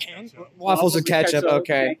four. waffles with ketchup.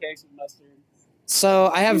 Okay. Pancakes with mustard.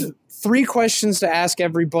 So I have 3 questions to ask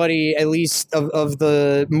everybody, at least of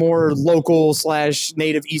the more local /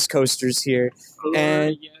 native East Coasters here.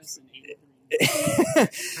 And yes,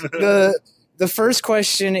 and the first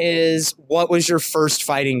question is, what was your first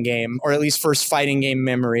fighting game, or at least first fighting game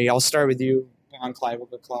memory? I'll start with you, Von Clive.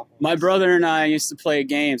 my brother and I used to play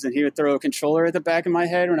games, and he would throw a controller at the back of my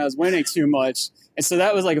head when I was winning too much. And so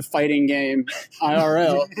that was like a fighting game,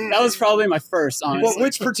 IRL. That was probably my first, honestly. Well,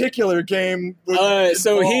 which particular game?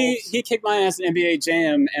 So he kicked my ass in NBA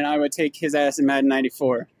Jam, and I would take his ass in Madden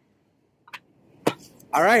 94.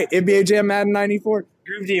 All right, NBA Jam Madden 94.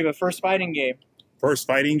 Groove Diva, first fighting game. First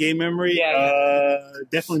fighting game memory? Yeah.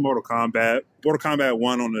 Definitely Mortal Kombat. Mortal Kombat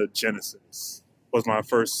 1 on the Genesis was my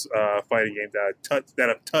first fighting game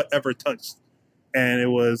that I've ever touched. And it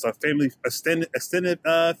was a family, extended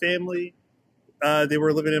family. They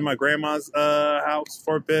were living in my grandma's house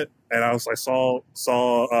for a bit. And I was like, saw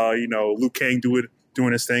Liu Kang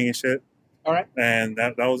doing his thing and shit. All right. And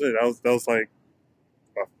that was it. That was like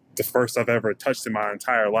the first I've ever touched in my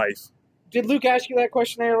entire life. Did Luke ask you that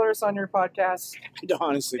question earlier on your podcast?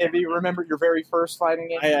 Honestly, If you remember your very first fighting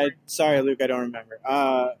game? sorry, Luke, I don't remember.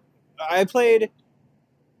 I played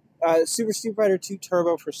Super Street Fighter 2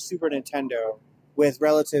 Turbo for Super Nintendo with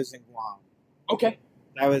relatives in Guam. Okay.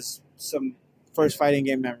 That was some first fighting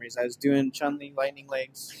game memories. I was doing Chun-Li lightning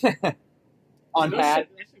legs. On pad?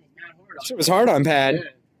 That shit was mad hard. It was hard on pad.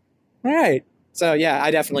 Yeah. All right. So, yeah, I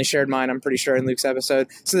definitely shared mine, I'm pretty sure, in Luke's episode.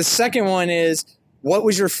 So the second one is, what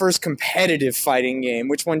was your first competitive fighting game?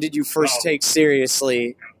 Which one did you first take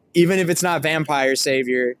seriously? Even if it's not Vampire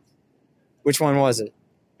Savior, which one was it?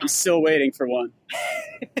 I'm still waiting for one.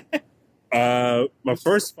 My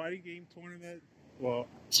first fighting game tournament,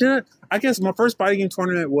 I guess my first fighting game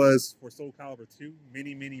tournament was for Soul Calibur 2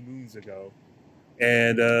 many moons ago.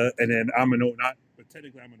 And then but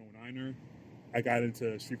technically I'm an 09er. I got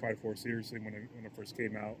into Street Fighter 4 seriously when it first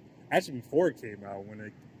came out. Actually, before it came out,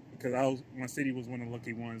 because my city was one of the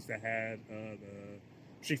lucky ones that had the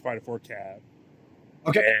Street Fighter 4 cab.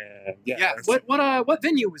 Okay. And, Yeah. What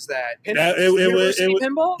venue was that? University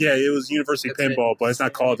Pinball? Yeah, it was University That's Pinball, but it's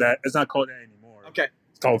not called that. It's not called that anymore. Okay.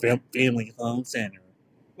 It's called Family Home Center.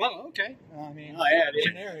 Well, okay. I mean, Oh, yeah, dude.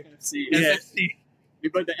 generic. FFC. Yeah. We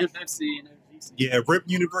put the FFC and FFC. Yeah, RIP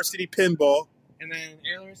University Pinball. And then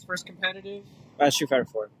Ayler's first competitive? Street Fighter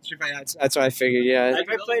 4. That's what I figured, yeah. I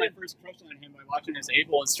played my first crush on him by watching his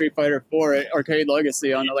Abel in Street Fighter 4 at Arcade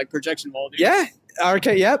Legacy on the projection wall. Dude. Yeah.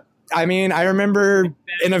 Okay, yep. I mean, I remember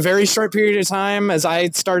in a very short period of time, as I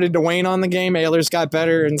started to wane on the game, Ayler's got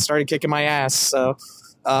better and started kicking my ass. So,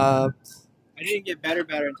 I didn't get better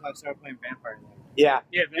until I started playing Vampire. yeah.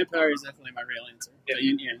 Yeah, Vampire is definitely my real answer.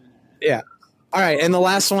 Yeah. All right, and the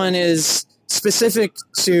last one is specific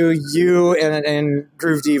to you and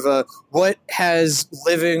Groove Diva. What has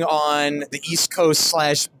living on the East Coast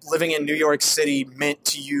 / living in New York City meant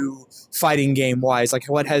to you fighting game-wise? Like,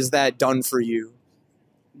 what has that done for you?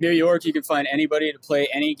 New York, you can find anybody to play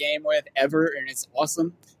any game with ever, and it's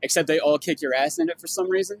awesome, except they all kick your ass in it for some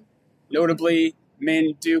reason. Notably,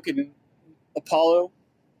 Min, Duke, and Apollo.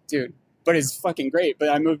 Dude, but it's fucking great. But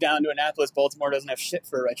I moved down to Annapolis. Baltimore doesn't have shit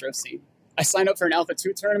for a retro scene. I signed up for an Alpha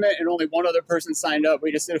 2 tournament, and only one other person signed up.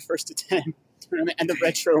 We just did a 1st to 10 tournament and the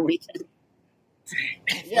retro weekend.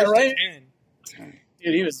 Yeah, right?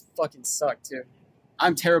 Dude, he was fucking sucked, too.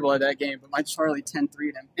 I'm terrible at that game, but my Charlie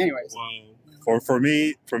 10-3'd him. Anyways. For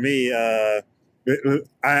me, I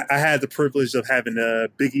had the privilege of having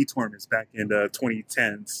Big E tournaments back in the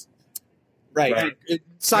 2010s. Right.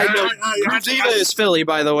 Side note, Groove Diva is Philly,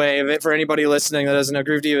 by the way, for anybody listening that doesn't know.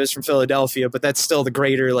 Groove Diva is from Philadelphia, but that's still the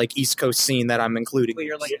greater East Coast scene that I'm including.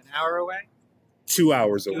 You're like an hour away? 2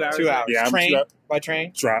 hours away. 2 hours. Yeah, Train? By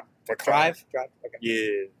train? Drive. Drive? Okay.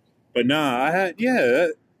 Yeah. But nah, I had,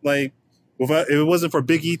 if it wasn't for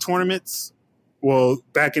Big E tournaments, well,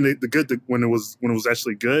 back in when it was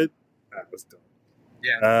actually good, that was dope.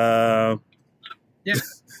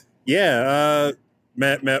 Yeah.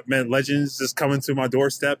 Met legends just coming to my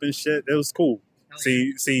doorstep and shit. It was cool.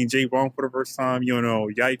 Seeing Jay Bong for the first time,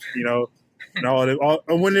 Yipe, and all that.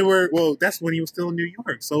 And when that's when he was still in New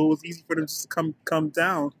York, so it was easy for them just to come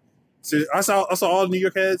down. So I saw all the New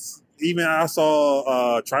York heads. Even I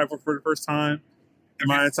saw Tribal for the first time in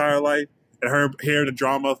my entire life, and hearing the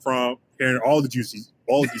drama from hearing all the juicy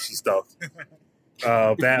stuff.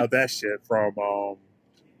 That shit from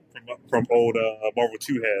from old Marvel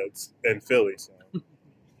 2 heads in Philly. So.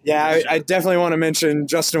 Yeah, I definitely want to mention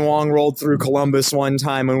Justin Wong rolled through Columbus one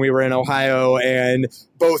time when we were in Ohio, and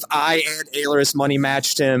both I and Ailerus money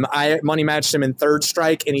matched him. I money matched him in Third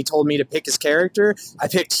Strike, and he told me to pick his character. I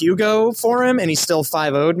picked Hugo for him, and he still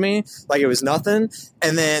 5-0'd me like it was nothing.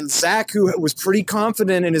 And then Zach, who was pretty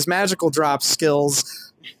confident in his magical drop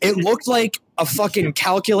skills, it looked like a fucking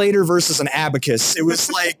calculator versus an abacus. It was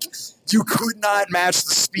like you could not match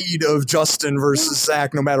the speed of Justin versus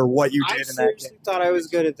Zach no matter what you did in that game. I thought I was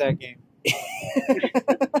good at that game.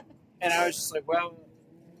 And I was just like, well,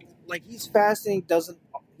 like, he's fast and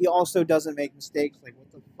he also doesn't make mistakes. Like,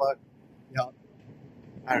 what the fuck? Yeah.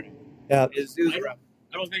 I don't know. Yeah. It was rough.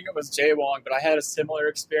 I don't think it was Jay Wong, but I had a similar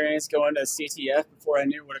experience going to CTF before I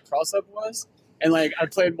knew what a cross-up was. And, like, I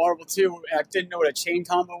played Marvel 2, and I didn't know what a chain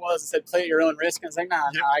combo was. It said, play at your own risk. And I was like, nah,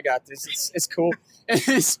 I got this. It's cool. And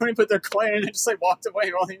somebody put their coin in and just, like, walked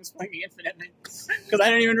away while he was playing infinitely. Because I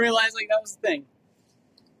didn't even realize, like, that was the thing.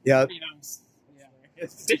 Yeah. You know,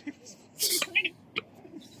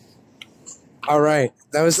 All right.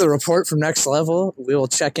 That was the report from Next Level. We will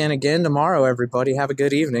check in again tomorrow, everybody. Have a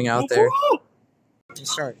good evening out there.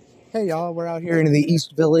 Start. Hey, y'all. We're out here in the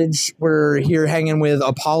East Village. We're here hanging with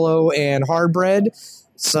Apollo and Hardbread.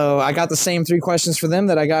 So I got the same 3 questions for them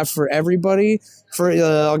that I got for everybody.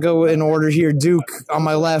 I'll go in order here. Duke, on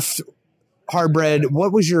my left. Hardbread,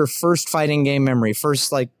 what was your first fighting game memory? First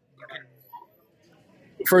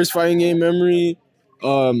fighting game memory,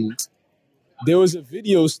 there was a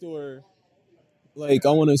video store, like,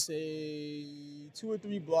 I want to say 2 or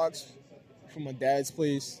 3 blocks from my dad's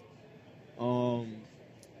place.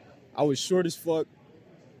 I was short as fuck.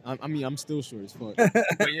 I'm still short as fuck.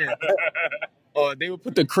 But yeah, they would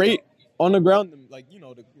put the crate on the ground, like, you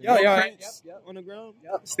know, crates on the ground,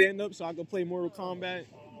 stand up so I could play Mortal Kombat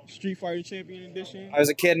Street Fighter Champion Edition. I was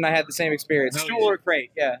a kid and I had the same experience. Stool or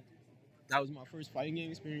crate, yeah. That was my first fighting game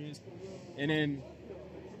experience. And then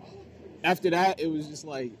after that, it was just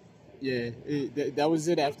like, that was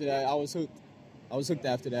it after that. I was hooked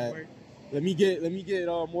after that. Let me get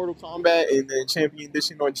Mortal Kombat and then Champion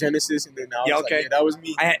Edition on Genesis, and then that was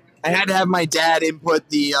me. I had to have my dad input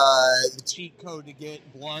the cheat code to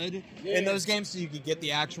get blood in those games, so you could get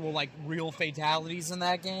the actual, like, real fatalities in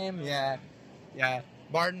that game. Yeah.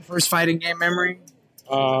 Martin, first fighting game memory.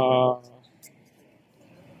 I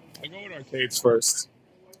go with arcades first.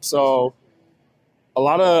 So a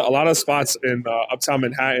lot of spots in Uptown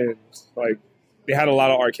Manhattan, like, they had a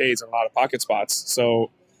lot of arcades and a lot of pocket spots.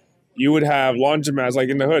 So you would have laundromats, like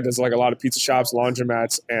in the hood, there's like a lot of pizza shops,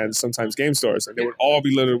 laundromats, and sometimes game stores, and they would all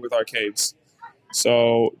be littered with arcades.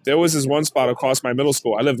 So there was this one spot across my middle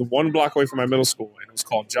school. I lived 1 block away from my middle school, and it was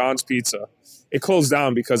called John's Pizza. It closed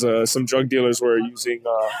down because some drug dealers were using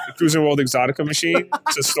the Cruising World Exotica machine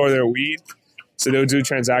to store their weed. So they would do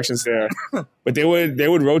transactions there. But they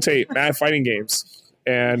would rotate mad fighting games.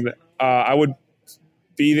 And I would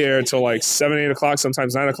be there till like 7, 8 o'clock,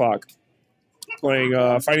 sometimes 9 o'clock, playing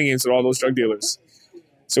fighting games with all those drug dealers.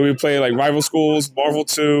 So we would play like Rival Schools, Marvel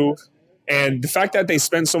 2. And the fact that they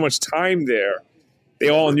spent so much time there, they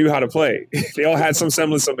all knew how to play. They all had some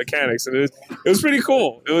semblance of mechanics. And it was pretty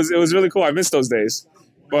cool. It was really cool. I missed those days.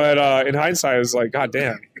 But in hindsight, I was like, God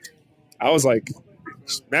damn. I was like,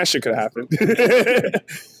 that shit could have happened.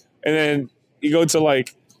 And then you go to,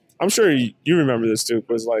 like, I'm sure you remember this, Duke,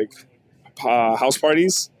 was like house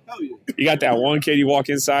parties. Hell yeah. You got that one kid, you walk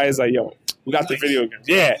inside, it's like, yo, we got the video games.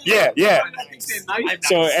 Yeah.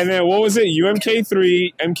 So, and then what was it?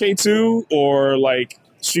 UMK3, MK2, or like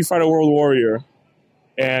Street Fighter World Warrior?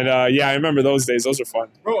 And I remember those days. Those were fun.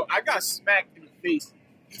 Bro, I got smacked in the face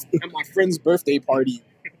at my friend's birthday party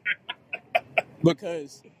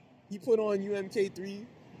because he put on UMK3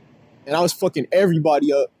 and I was fucking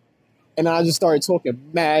everybody up. And I just started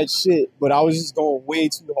talking mad shit, but I was just going way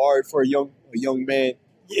too hard for a young man.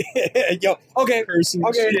 Yeah, yo, okay, person,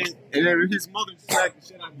 okay. Shit. And then his mother smacked the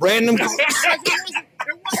shit out of random. It wasn't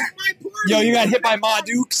my party. Yo, you got hit by Ma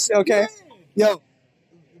Dukes, okay? Yeah. Yo,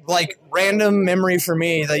 like, random memory for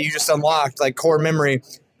me that you just unlocked, like core memory.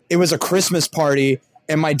 It was a Christmas party,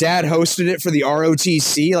 and my dad hosted it for the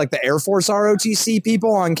ROTC, like the Air Force ROTC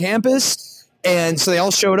people on campus, and so they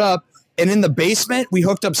all showed up. And in the basement, we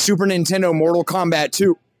hooked up Super Nintendo Mortal Kombat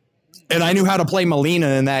 2. And I knew how to play Melina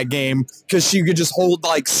in that game because she could just hold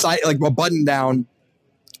like a button down,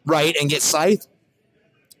 right, and get scythe.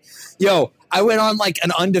 Yo, I went on like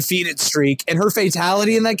an undefeated streak, and her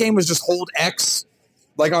fatality in that game was just hold X,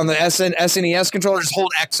 like on the SNES controller, just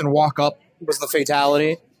hold X and walk up was the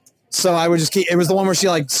fatality. So I would just keep. It was the one where she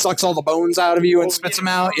like sucks all the bones out of you and spits them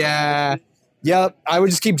out. Yeah, yep. I would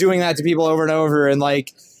just keep doing that to people over and over, and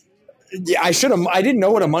like Yeah, I should have. I didn't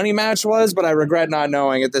know what a money match was, but I regret not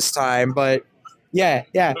knowing at this time. But yeah.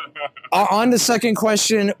 On the second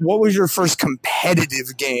question, what was your first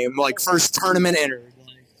competitive game? Like first tournament entered?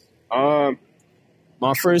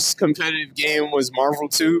 My first competitive game was Marvel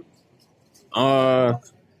 2.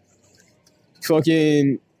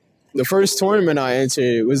 Fucking the first tournament I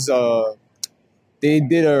entered was they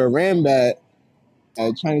did a Rambat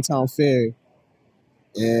at Chinatown Fair,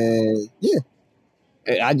 and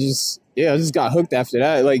I just got hooked after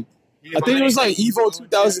that. Like I think it was like Evo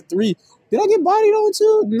 2003. Did I get bodied on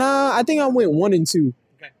 2? Nah, I think I went 1 and 2.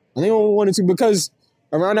 Okay. I think I went 1 and 2 because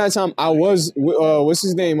around that time I was what's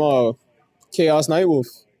his name Chaos Nightwolf,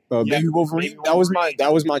 Baby Wolverine. That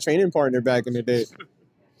was my training partner back in the day.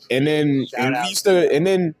 And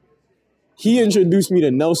then he introduced me to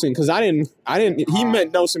Nelson because I didn't. He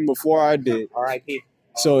met Nelson before I did. R.I.P.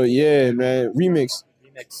 So yeah, man, remix.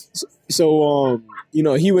 So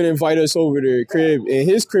he would invite us over to the crib, and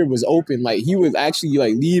his crib was open. Like he would actually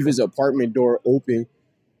like leave his apartment door open,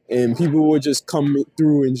 and people would just come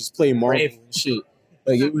through and just play Marvel and shit.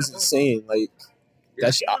 Like it was insane. Like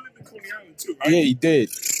that shit. Yeah, he did.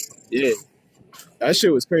 Yeah, that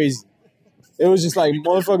shit was crazy. It was just like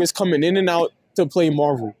motherfuckers coming in and out to play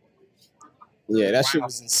Marvel. Yeah, that shit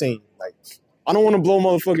was insane. Like, I don't want to blow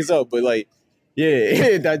motherfuckers up, but like,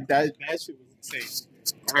 yeah, that shit was insane.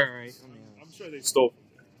 All right. I'm sure they stole from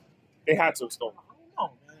there. They had to have stolen.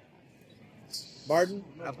 Oh, man. Martin,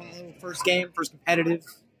 first game, first competitive.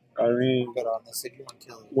 I mean, Get on this if you want to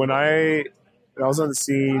kill it. when I was on the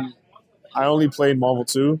scene, I only played Marvel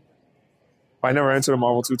 2. I never entered a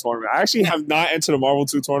Marvel 2 tournament. I actually have not entered a Marvel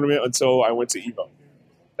 2 tournament until I went to EVO.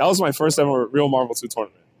 That was my first ever real Marvel 2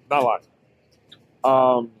 tournament. Not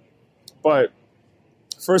lying. But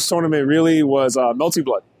first tournament really was Melty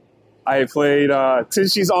Blood. I played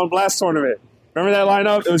Tinshi's On Blast tournament. Remember that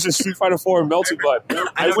lineup? It was just Street Fighter 4 and Melty Blood.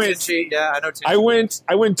 I know Tinshi. Yeah, I know Tinshi.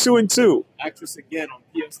 I went 2-2. Actress again on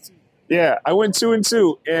PS2. Yeah, I went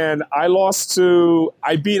 2-2, and I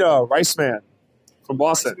beat Rice Man from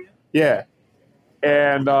Boston. Yeah.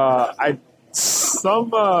 And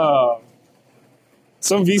some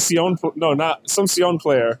Sion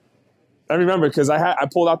player. I remember because I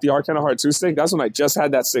pulled out the Arcana Heart 2 stick. That's when I just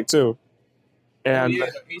had that stick too. And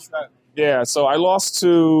so I lost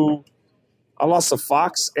to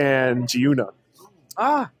Fox and Giuna.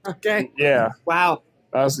 Ah, okay. Yeah. Wow.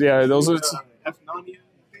 Those are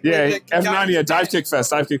F90 Dive Kick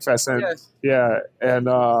Fest, and Yes. yeah, and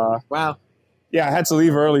Wow. yeah, I had to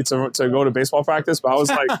leave early to go to baseball practice, but I was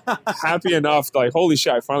like happy enough, like holy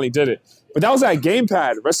shit, I finally did it. But that was at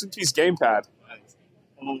Gamepad. Rest in peace, Gamepad.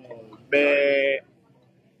 Oh man.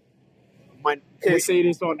 Can't say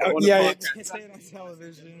this on the Can't say it on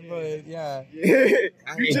television, but yeah.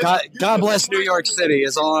 I mean, God bless New York City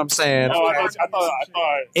is all I'm saying. Oh, I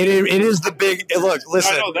thought. It is the big look.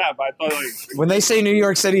 Listen, I know that, but I thought when they say New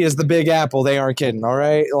York City is the Big Apple, they aren't kidding. All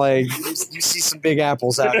right, like you see some big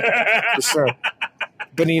apples out there for sure.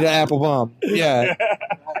 Bonita Applebaum, yeah.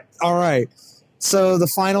 All right. So the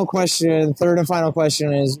final question, third and final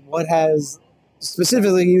question, is what has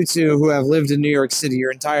specifically you two who have lived in New York City your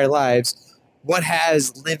entire lives? What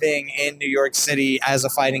has living in New York City as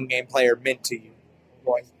a fighting game player meant to you?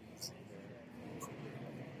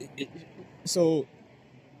 So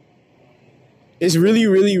it's really,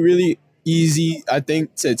 really, really easy, I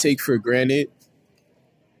think, to take for granted,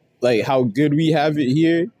 like how good we have it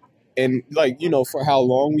here, and like for how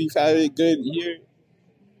long we've had it good here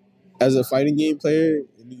as a fighting game player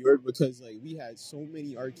in New York, because like we had so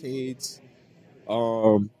many arcades,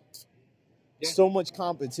 so much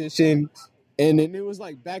competition. And then it was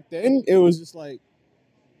like back then, it was just like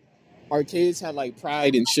arcades had like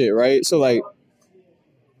pride and shit, right? So like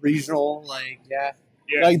Regional, like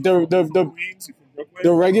like the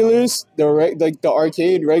regulars, the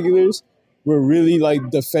arcade regulars were really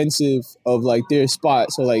like defensive of like their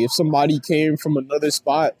spot. So like if somebody came from another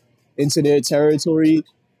spot into their territory,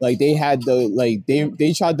 like they had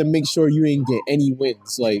they tried to make sure you didn't get any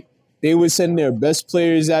wins. Like they would send their best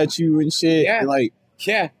players at you and shit. Yeah. And like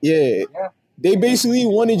yeah. They basically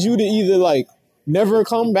wanted you to either like never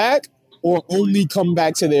come back or only come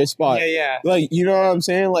back to their spot. Yeah. Like, you know what I'm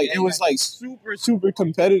saying? Like it was like super, super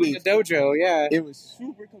competitive. The dojo, yeah. It was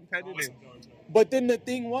super competitive. But then the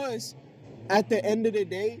thing was, at the end of the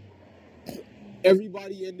day,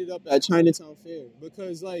 everybody ended up at Chinatown Fair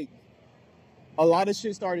because like a lot of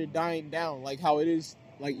shit started dying down, like how it is.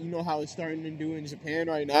 Like, how it's starting to do in Japan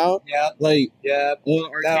right now? Yeah. Like, all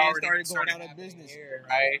arcades started going out of business. Here,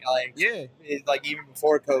 right? Like, yeah. Like, even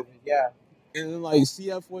before COVID, yeah. And then, like,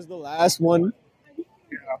 CF was the last one.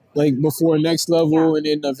 Yeah. like before Next Level, and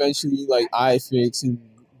then eventually like iFix and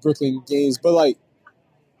Brooklyn Games. But like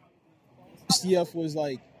CF was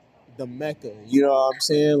like the mecca. You know what I'm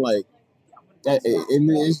saying? Like that, and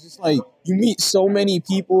it's just like you meet so many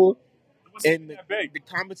people, and the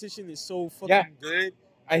competition is so fucking good.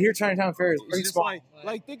 I hear Chinatown Fair is It's pretty just small.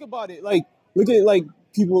 like think about it. Like look at like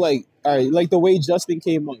people like all right, like the way Justin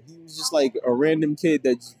came up. He was just like a random kid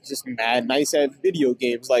that's just mad nice at video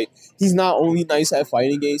games. Like he's not only nice at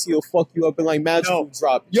fighting games, he'll fuck you up in like magical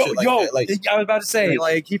drop. And shit like that. Like I was about to say,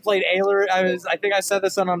 like he played Ailer. I think I said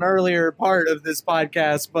this on an earlier part of this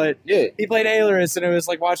podcast, but yeah, he played Ailerus, and it was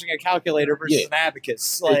like watching a calculator versus an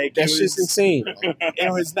abacus. Like that's just insane.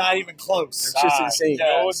 It was not even close. That's just insane.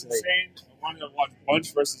 It was insane. I wanted to watch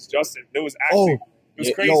Bunch versus Justin. It was actually it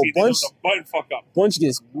was crazy. It was a button fuck up. Bunch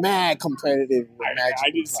gets mad competitive. I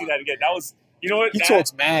didn't see that again. That was what he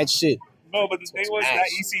talks mad shit. No, but the thing was that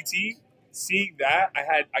ECT. Seeing that,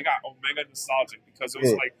 I got omega nostalgic because it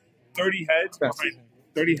was like 30 heads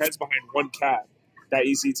behind one cat. That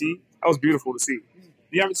ECT, that was beautiful to see.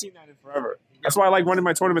 You haven't seen that in forever. That's why I like running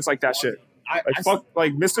my tournaments like that shit.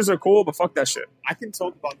 Like misters are cool, but fuck that shit. I can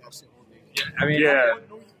talk about that shit all day. I mean,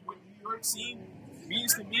 When New York scene, we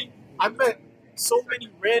used to meet. I met so many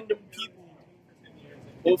random people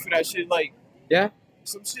over that shit. Like,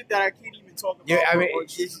 some shit that I can't even talk about. Yeah, I mean, you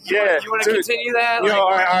want to continue that? All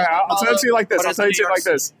right. I'll tell it to you like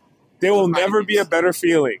this. There will never be a better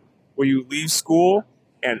feeling when you leave school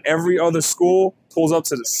and every other school pulls up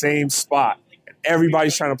to the same spot and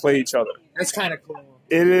everybody's trying to play each other. That's kind of cool.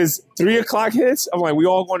 It is 3 o'clock hits. I'm like, we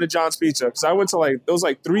all going to John's Pizza because I went to there was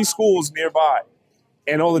 3 schools nearby,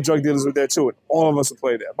 and all the drug dealers were there too, and all of us would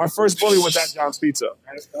play there. My first bully was at John's Pizza.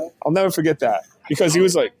 I'll never forget that because he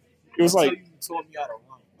was like. You told me how to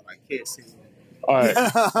run, but I can't see it. All right.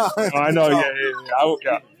 I know.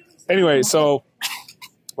 Yeah. Anyway, so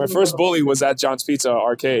my first bully was at John's Pizza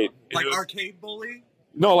Arcade. Arcade bully?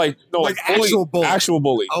 No, actual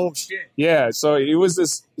bully. Oh shit. Yeah. So he was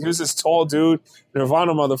this tall dude,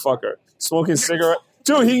 Nirvana motherfucker, smoking cigarette.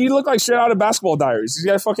 Dude, he looked like shit out of Basketball Diaries. He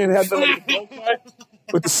had fucking had the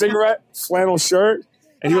with the cigarette, flannel shirt,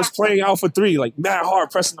 and he was playing Alpha 3 mad hard,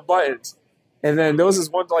 pressing the buttons. And then there was this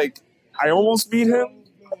one I almost beat him,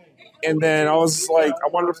 and then I was I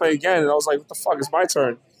wanted to play again, and I was like, what the fuck, it's my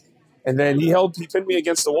turn. And then he pinned me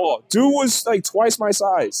against the wall. Dude was twice my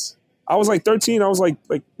size. I was 13, I was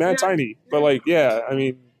mad tiny. But I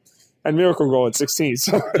mean, I had Miracle Grow at 16.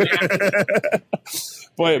 So.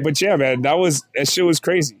 but yeah, man, that shit was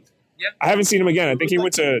crazy. Yep. I haven't seen him again. I think he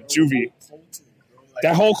went to Juvie.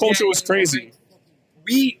 That whole culture was crazy.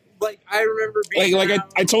 I remember being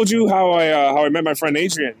I told you how I met my friend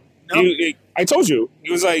Adrian. No. I told you.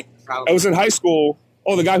 He was I was in high school.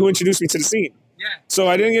 Oh, the guy who introduced me to the scene. Yeah. So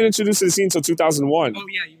I didn't get introduced to the scene until 2001. Oh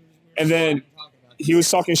yeah. And then he was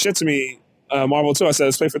talking shit to me, Marvel 2. I said,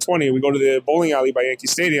 let's play for 20. We go to the bowling alley by Yankee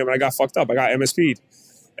Stadium, and I got fucked up. I got MSP'd.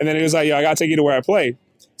 And then he was like, yo, I got to take you to where I play.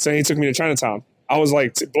 So he took me to Chinatown. I was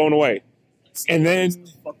blown away. And then,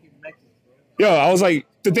 I was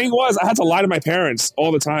the thing was, I had to lie to my parents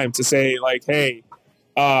all the time to say, hey,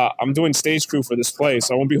 I'm doing stage crew for this play,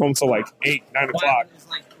 so I won't be home till 8, 9 o'clock.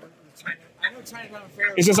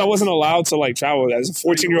 It's just I wasn't allowed to travel. As a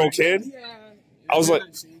 14-year-old kid, I was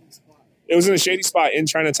it was in a shady spot in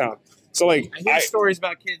Chinatown. So I hear stories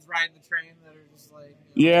about kids riding the train that are just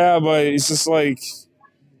yeah, but it's just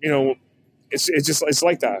it's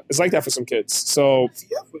like that. It's like that for some kids. So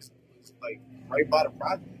CF was right by the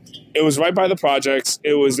project. It was right by the projects.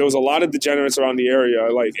 There was a lot of degenerates around the area.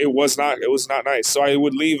 It was not nice. So I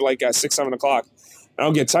would leave at 6, 7 o'clock. And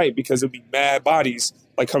I'll get tight because it'd be mad bodies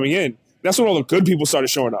coming in. That's when all the good people started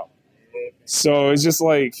showing up. So it's just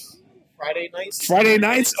Friday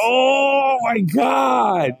nights. Oh my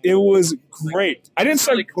god, it was great. I didn't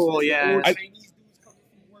start cool. Yeah. The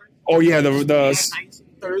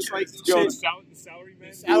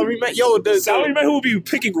salaryman. Yo, the salaryman who will be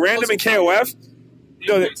picking random in KOF.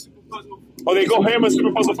 They go hammer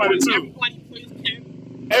Super Puzzle Fighter 2.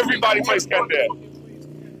 Everybody plays Ken there.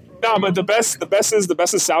 No, but the best is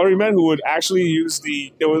salarymen who would actually use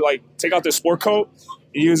they would take out their sport coat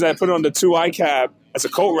and use that, put it on the 2 eye cab as a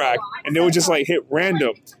coat rack, and they would just hit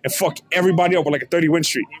random and fuck everybody up with a 30 win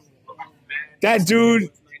streak. That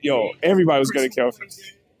dude, everybody was gonna kill him.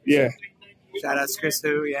 Yeah. Shout out to Chris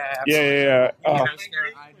Who, yeah. Absolutely. Yeah. I'm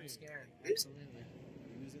scared.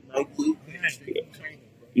 Absolutely.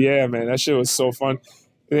 Yeah, man, that shit was so fun.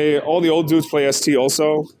 All the old dudes play ST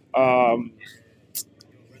also.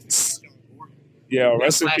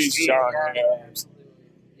 Rest in peace, Sean.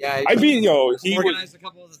 Yeah, I beat he organized a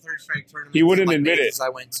couple of the Third Strike tournaments. He wouldn't admit it. I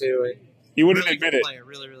went to. He wouldn't really admit good it. Player,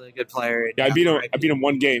 really, really good player. Yeah, I beat him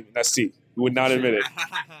one game in ST. He would not admit it.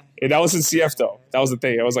 And that was in CF though. That was the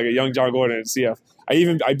thing. I was like a young John Gordon in CF.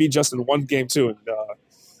 I beat Justin one game too in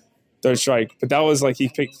Third Strike. But that was like he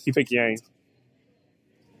picked Yang.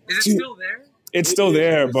 Is it still there? It's still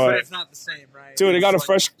there, but it's not the same, right? Dude, they got a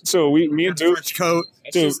fresh. So me and Duke, fresh coat.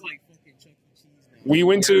 Dude, we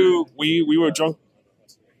went to we were drunk.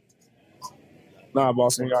 Nah,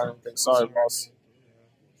 boss, ain't got anything. Sorry, boss.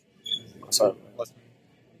 Sorry.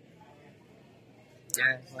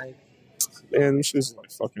 Yeah, like Man, this shit is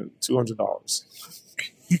like fucking $200.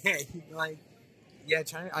 like yeah,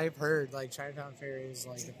 I've heard like Chinatown Fair is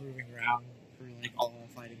like the proving ground for like all the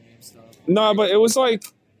fighting game stuff. Nah, but it was like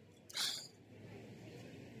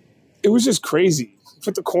it was just crazy.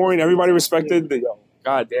 Put the coin, everybody respected the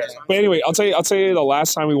god damn. But anyway, I'll tell you the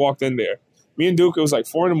last time we walked in there. Me and Duke, it was like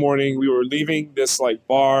 4 a.m. We were leaving this like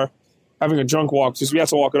bar, having a drunk walk. Just we had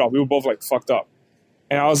to walk it off. We were both like fucked up.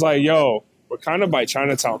 And I was like, yo, we're kind of by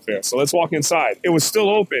Chinatown Fair, so let's walk inside. It was still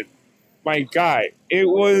open. My guy, it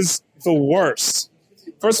was the worst.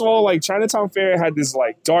 First of all, like Chinatown Fair had this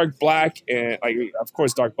like dark black and like of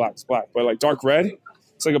course dark black is black, but like dark red.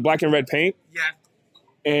 It's like a black and red paint. Yeah.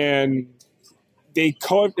 And they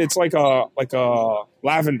color it's like a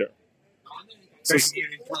lavender. So, Very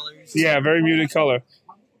muted colors. yeah, very muted color.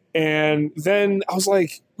 And then I was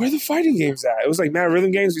like, where are the fighting games at? It was like Mad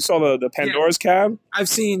Rhythm Games. We saw the Pandora's cab. I've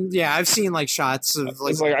seen like shots of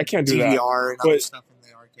like, It's like I can't do DVR that. and other But- stuff from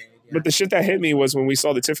the arcade. Yeah. But the shit that hit me was when we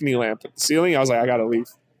saw the Tiffany lamp at the ceiling. I was like, I gotta leave.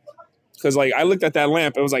 Because like I looked at that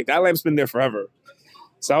lamp, it was like that lamp's been there forever.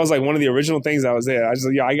 So that was like one of the original things that was there. I just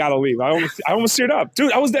like, I gotta leave. I almost teared up,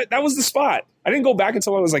 dude. That was the spot. I didn't go back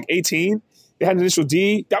until I was like 18. They had an initial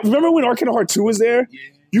D. Remember when Arcane Heart 2 was there? Yeah.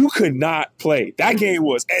 You could not play. That game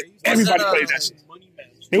was everybody played that shit.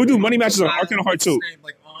 They would do money matches on Arcane Heart 2.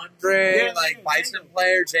 Like Andre, like Bison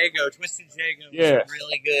player, Jago, Twisted Jago. Yeah. Was a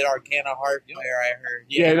really good Arcana Heart player. I heard.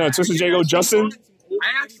 Yeah, no, Twisted Jago, Justin.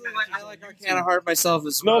 I actually like Arcana Heart myself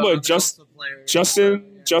as well. No, but Justin,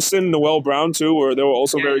 Noel Brown too, where they were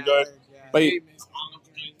also very good. Like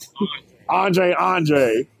Andre.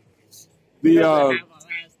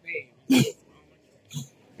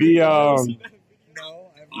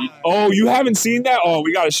 Oh, you haven't seen that? Oh,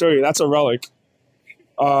 we got to show you. That's a relic.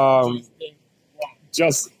 I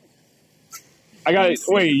got it.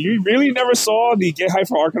 Wait, you really never saw the Get Hype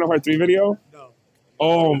for Arcane Heart 3 video? No.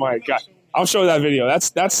 Oh my god, I'll show that video.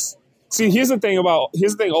 That's. See, here's the thing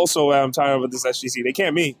also I'm tired of with this SGC. They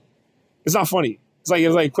can't meet. It's not funny. It's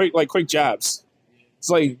like quick jabs. It's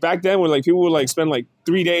like back then when like people would like spend like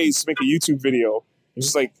 3 days to make a YouTube video. It's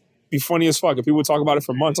just like be funny as fuck, and people would talk about it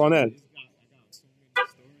for months on end.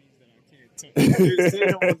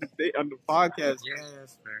 On the podcast, Yeah,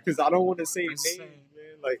 that's fair. because I don't want to say names, man.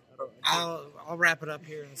 Like, I'll wrap it up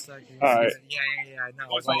here in a second. All right. Yeah.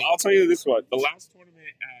 No, So I'll tell you this one. The last tournament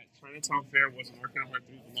at Chinatown Fair was an Arcane Heart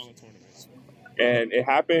 3 vanilla tournament. And it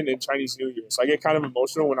happened in Chinese New Year. So I get kind of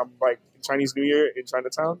emotional when I'm like Chinese New Year in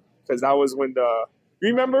Chinatown. Because that was when you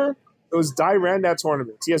remember? It was Dai ran that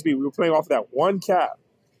tournament. TSB, we were playing off of that one cap.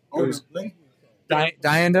 It was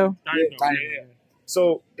Diando? Yeah.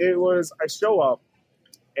 So it was, I show up,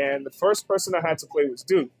 and the first person I had to play was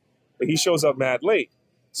Duke. But he shows up mad late.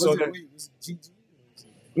 So then,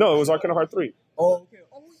 no, it was Arcane Heart 3. oh, okay.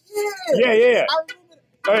 Oh, Yeah. I remember.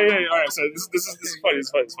 Oh yeah. All right. So this is funny.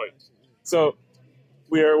 It's funny. So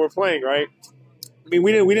we're playing, right? I mean,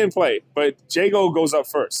 we didn't play, but Jago goes up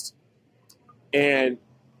first, and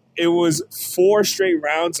it was 4 straight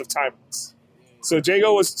rounds of timeouts. So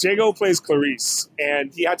Jago plays Clarice,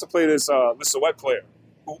 and he had to play this Wet player,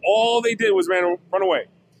 who all they did was run away.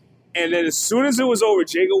 And then as soon as it was over,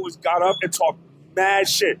 Jago got up and talked mad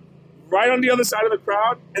shit right on the other side of the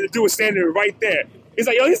crowd, and the dude was standing right there. He's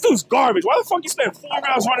like, yo, this dude's garbage. Why the fuck you spent 4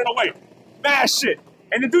 rounds running away? Mad shit.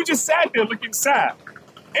 And the dude just sat there looking sad.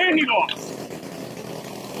 And he lost.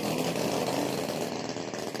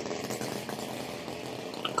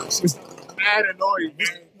 Mad annoying,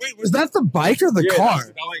 man. Wait, was that the bike or the car?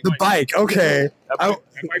 The bike. Okay. That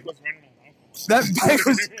bike was running on.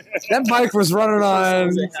 That bike was running on.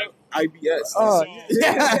 IBS. Oh,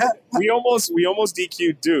 yeah. We almost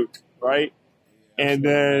DQ'd Duke, right? And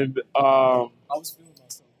then I was feeling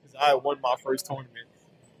myself because I won my first tournament.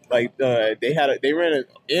 Like Andy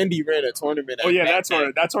ran a tournament. oh yeah, that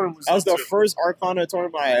tournament was the first Arcana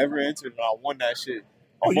tournament I ever entered, and I won that shit.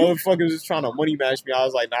 Motherfuckers was trying to money match me. I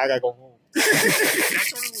was like, nah, I gotta go home. that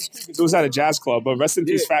tournament was cool It was at a jazz club, but rest in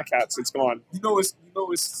peace, Fat Cats. It's gone. You know it's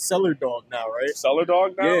Cellar Dog now, right? Cellar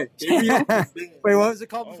Dog now? Yeah. Wait, what was it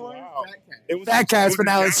called before? Wow. Fat Cats, but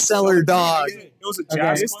now it's Cellar Dog. It was a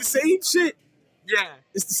jazz It's club. the same shit. Yeah.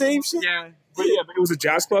 It's the same shit. Yeah. But it was a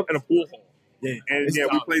jazz club and a pool hall. Yeah. And It's we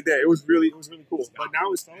Skyline. played there. It was really cool. But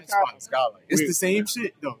now it's Cellar Cats. Skyline. It's We- the same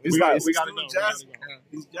shit though. It's we like gotta it's go. still We a jazz. gotta go.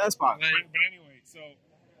 It's jazz spot. But anyway, so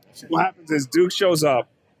what happens is Duke shows up,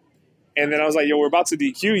 and then I was like, yo, we're about to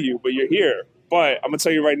DQ you, but you're here. But I'm going to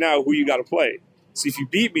tell you right now who you got to play. So if you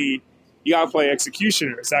beat me, you got to play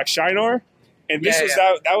Executioner, Zach Shinar. And this was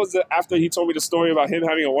that was after he told me the story about him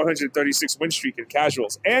having a 136 win streak in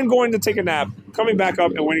casuals and going to take a nap, coming back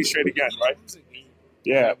up and winning straight again, right?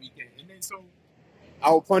 Yeah. And then so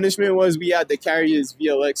our punishment was we had to carry his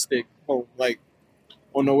VLX stick home, like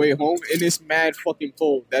on the way home, and it's mad fucking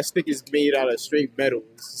cold. That stick is made out of straight metal.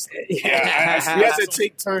 Yeah. We had to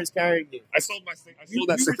take turns carrying it. I sold my stick. I sold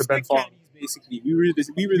that stick to Ben Fong. Basically, we were the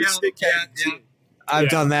stick caddies. Yeah. I've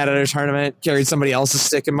done that at a tournament. Carried somebody else's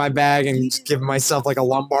stick in my bag and just given myself like a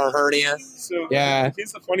lumbar hernia. So Yeah.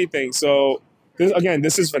 here's the funny thing. So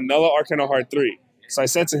this is vanilla Arcana Heart 3. So I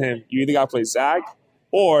said to him, you either got to play Zach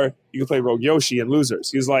or you can play Rogue Yoshi and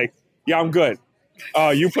losers. He was like, yeah, I'm good.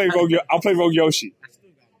 You play Rogue. I'll play Rogue Yoshi.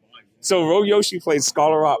 So Rogue Yoshi played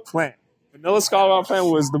Scholar Rock Plant. Vanilla Scholar Rock Plant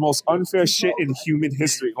was the most unfair shit in human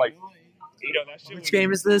history. Like, that shit. Which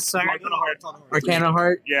game is this? Sorry. Arcana Heart. Arcana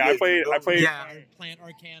Heart? Yeah, I played. Yeah. Plant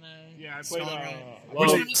Arcana. Yeah, I played. Which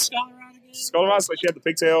one is Scholar Rod again? Scholar Rock, like she had the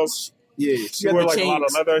pigtails. Yeah, She wore like a lot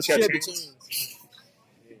of leather. She had chains.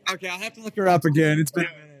 Okay, I'll have to look her up again. It's been a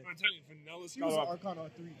minute. I'm telling you, vanilla Scholar Rock. Arcana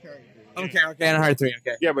 3 character. Okay, Arcana Heart 3.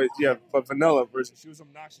 Okay. But vanilla version, she was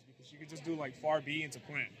obnoxious because she could just do like far B into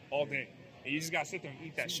plant all day, and you just gotta sit there and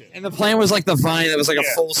eat that shit. And the plan was like the vine that was like a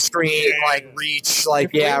Yeah. full screen, Yeah. like reach, like,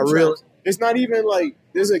 Frame yeah, trap. really. It's not even like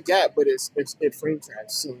there's a gap, but it frame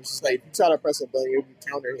traps. So it's just like if you try to press a button, it'll be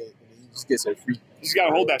counter hit, and then you just get some free. You just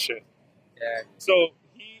gotta hold that shit. Yeah. So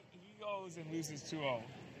he goes and loses 2-0,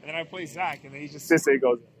 and then I play Zach, and then he just sits there and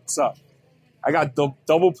goes, "What's up?" I got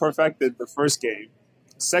double perfected the first game.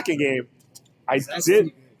 Second game, I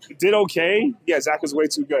did okay. Yeah, Zach was way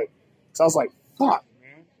too good. So I was like, "Fuck,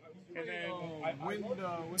 man." And then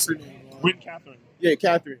What's her name? Win Catherine. Yeah,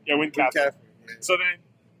 Catherine. Yeah, Win Catherine. Yeah. So then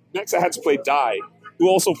next I had to play Dai, who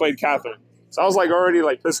also played Catherine. So I was like already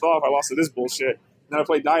like pissed off. I lost to this bullshit. And then I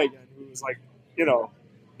played Dai again, who was like, he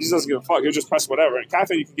just doesn't give a fuck. He'll just press whatever. And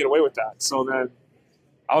Catherine, you can get away with that. So then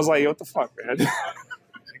I was like, what the fuck, man? I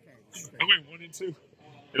went 1-2.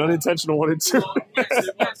 An unintentional 1-2.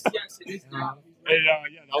 Yes, it is. And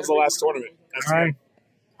that was the last tournament. That's it.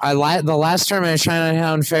 The last tournament at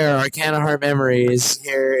Chinatown Fair, Arcana Heart Memories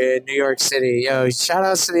here in New York City. Yo, shout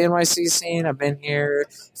outs to the NYC scene. I've been here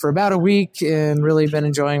for about a week and really been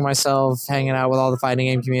enjoying myself, hanging out with all the fighting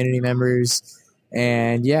game community members.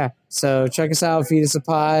 And yeah, so check us out, feed us a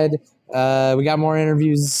pod. We got more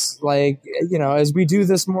interviews, as we do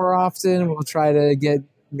this more often, we'll try to get,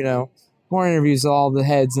 more interviews with all the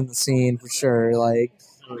heads in the scene for sure.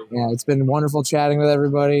 It's been wonderful chatting with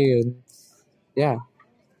everybody, and yeah.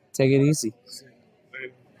 Take it easy.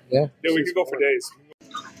 Yeah. Yeah, we could go for days.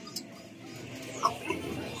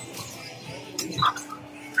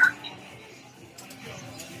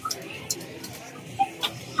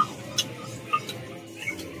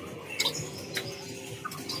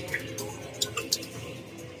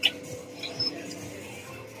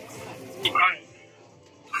 Alright.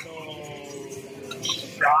 So,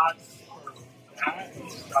 shots for that,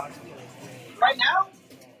 shots for Right now?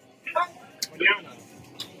 Manana.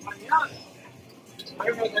 I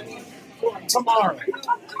don't know what that means. Tomorrow.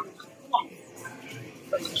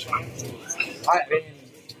 I mean,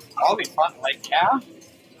 I'll be fun. Like, yeah?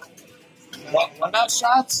 What about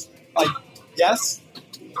shots? Like, yes?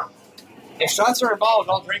 If shots are involved,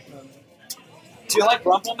 I'll drink them. Do you like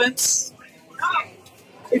Rumple Mints?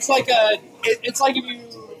 It's like it's like if you...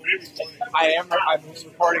 I'm just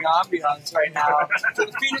recording ambiance right now. For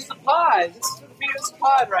the Fetus the Pod. This is for the Fetus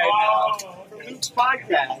Pod right now. For Luke's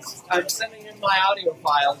podcast. I'm sending in my audio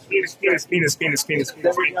files. Penis.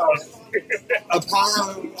 There we go.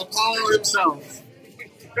 Apollo himself.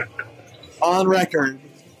 On record.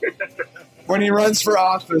 When he runs for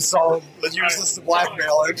office, I'll use this to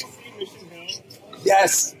blackmail him.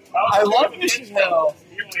 Yes. I love Mission Hill.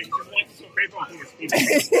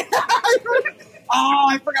 Oh,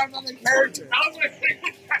 I forgot about the character.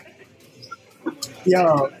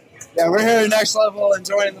 Yo. Yeah, we're here at Next Level,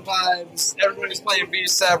 enjoying the vibes. Everybody's playing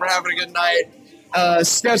B-Set. We're having a good night.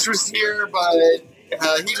 Sketch was here, but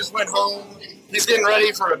he just went home. He's getting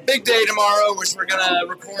ready for a big day tomorrow, which we're going to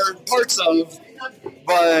record parts of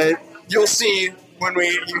but you'll see when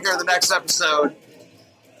you hear the next episode.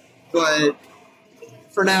 But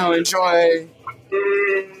for now, enjoy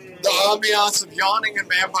the ambiance of yawning and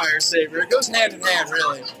Vampire Savior. It goes hand in hand,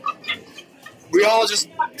 really. We all just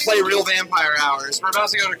play real vampire hours. We're about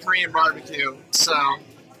to go to Korean barbecue, so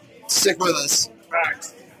stick with us.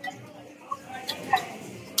 Facts.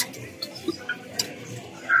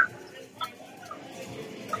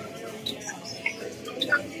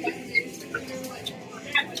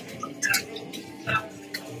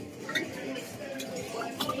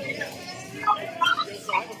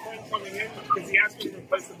 Because he asked me to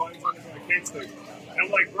replace the buttons on his arcade stick. And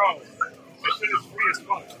I'm like, bro, this shit is free as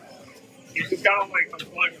fuck. He just got to like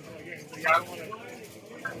unplug and plug in. He's like, I don't want to.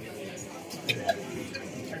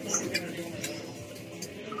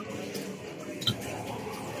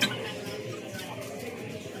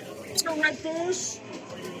 Let's go, Redfish.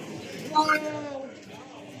 Wow.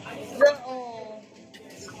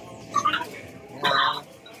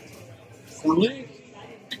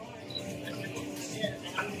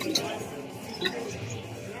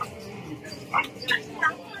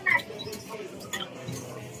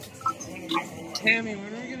 Tammy,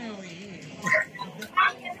 when are we gonna eat?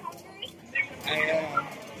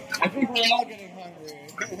 I think we're all getting hungry.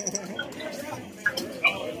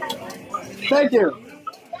 Thank you.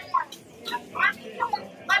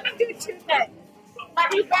 Let me do two things.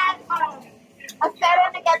 Let me get a set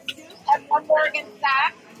in against soup and one more against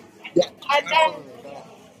that. Yeah. And then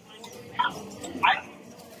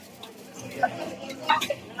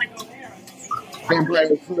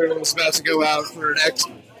Vampire crew is about to go out for it's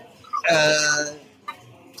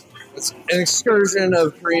an excursion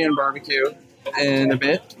of Korean barbecue in a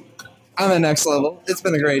bit. On the next level. It's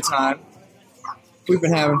been a great time. We've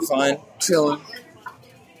been having fun, chilling.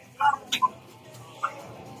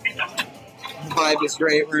 The vibe is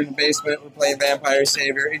great. We're in the basement. We're playing Vampire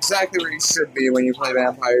Savior. Exactly where you should be when you play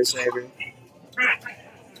Vampire Savior.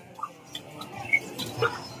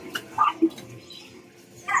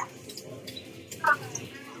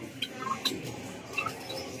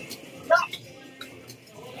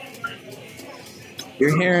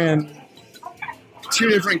 You're hearing two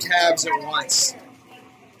different cabs at once.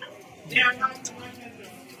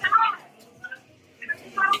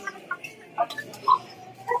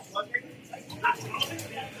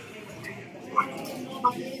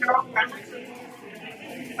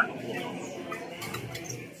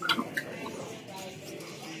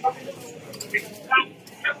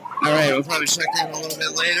 All right, we'll probably check in a little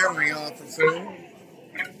bit later when we go out for food.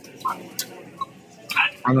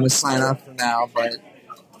 I'm going to sign off for now, but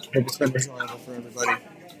hope it's been enjoyable for everybody.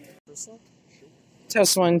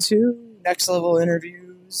 Test 1, 2. Next level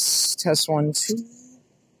interviews. Test 1, 2.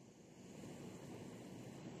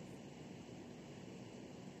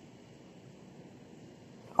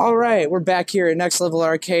 All right, we're back here at Next Level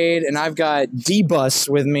Arcade, and I've got D-Bus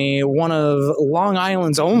with me, one of Long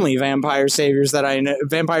Island's only Vampire Savior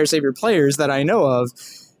players that I know of.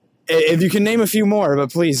 If you can name a few more,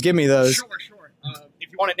 but please give me those. Sure.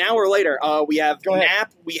 If you want it now or later, we have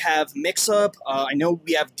Nap, we have Mix-Up, I know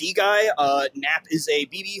we have D-Guy. Nap is a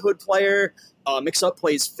BB Hood player, Mix-Up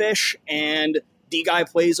plays Fish, and D-Guy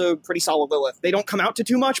plays a pretty solid Lilith. They don't come out to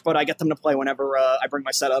too much, but I get them to play whenever I bring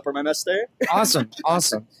my setup or my mess there. Awesome.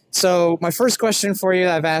 So my first question for you,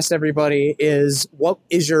 I've asked everybody, is what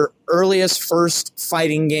is your earliest first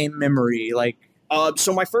fighting game memory?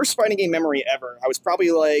 So my first fighting game memory ever, I was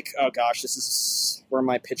probably like, oh gosh, this is, where am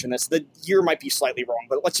I pitching this? The year might be slightly wrong,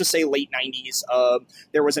 but let's just say late 90s.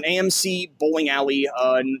 There was an AMC bowling alley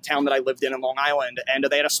in the town that I lived in Long Island, and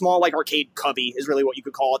they had a small arcade cubby, is really what you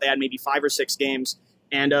could call it. They had maybe 5 or 6 games.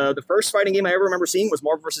 And the first fighting game I ever remember seeing was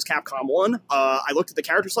Marvel vs. Capcom 1. I looked at the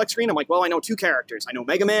character select screen. I'm like, well, I know 2 characters. I know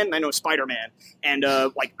Mega Man and I know Spider-Man. And I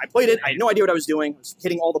played it. I had no idea what I was doing. I was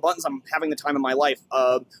hitting all the buttons. I'm having the time of my life.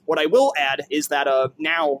 What I will add is that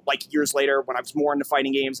now, years later, when I was more into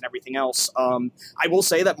fighting games and everything else, I will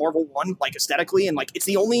say that Marvel 1, aesthetically, and it's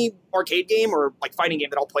the only arcade game or fighting game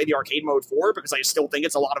that I'll play the arcade mode for, because I still think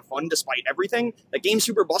it's a lot of fun despite everything. The game's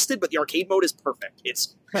super busted, but the arcade mode is perfect.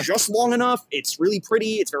 It's just long enough. It's really pretty.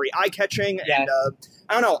 It's very eye-catching, and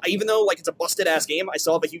I don't know, even though it's a busted-ass game, I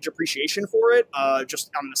still have a huge appreciation for it, just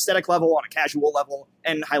on an aesthetic level, on a casual level,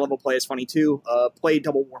 and high-level play is funny too. Play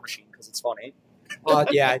Double War Machine, because it's funny.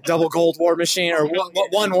 Double Gold War Machine, or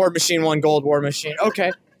one War Machine, one Gold War Machine.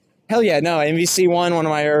 Okay. Hell yeah, no, MVC1, one of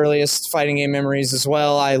my earliest fighting game memories as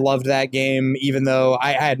well. I loved that game, even though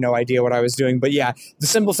I had no idea what I was doing. But yeah, the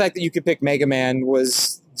simple fact that you could pick Mega Man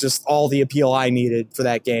was just all the appeal I needed for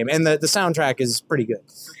that game. And the soundtrack is pretty good.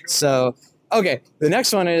 So, okay, the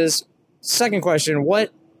next one is, second question,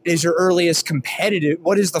 what is your earliest competitive?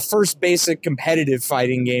 What is the first basic competitive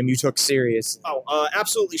fighting game you took serious? Oh,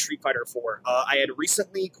 absolutely, Street Fighter 4. I had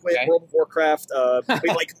recently quit World of Warcraft.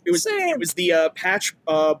 It was the patch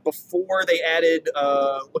before they added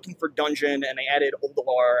Looking for Dungeon, and they added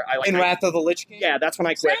Oldalar. Wrath of the Lich King. Yeah, that's when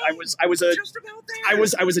I quit. I was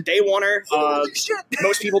a day oneer.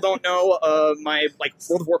 Most people don't know my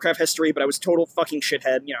World of Warcraft history, but I was a total fucking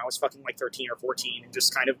shithead. You know, I was fucking 13 or 14, and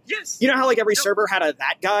just kind of you know how every server had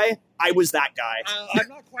that guy. I was that guy. I'm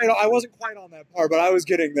not quite. I wasn't quite on that part, but I was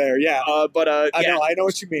getting there. Yeah. I know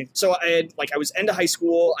what you mean. So I was end of high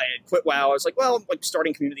school. I had quit WoW. I was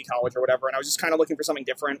starting community college or whatever, and I was just kind of looking for something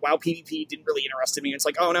different. WoW PvP didn't really interest me. It's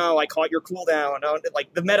oh no, I caught your cooldown.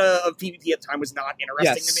 The meta of PvP at the time was not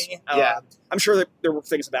interesting to me. I'm sure that there were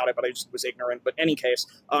things about it, but I just was ignorant. But in any case,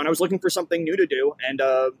 and I was looking for something new to do, and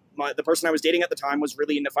the person I was dating at the time was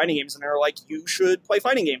really into fighting games, and they were like, you should play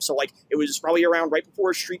fighting games. So it was probably around right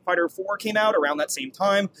before Street Fighter 4 came out, around that same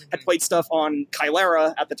time. Had played stuff on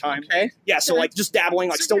Kylera at the time. Okay. Yeah, so just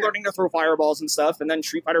dabbling, still learning to throw fireballs and stuff, and then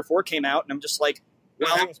Street Fighter 4 came out, and I'm just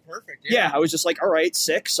well, that was perfect. Yeah, I was just all right,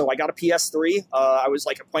 sick. So I got a PS3. I was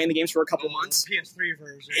playing the games for a couple months. PS3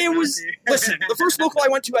 version. It was listen. The first local I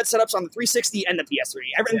went to had setups on the 360 and the PS3.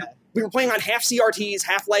 We were playing on half CRTs,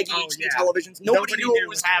 half lag HD televisions. Nobody knew what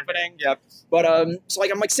was happening. Yep. But so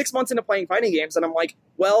I'm 6 months into playing fighting games, and I'm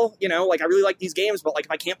well, I really like these games, but if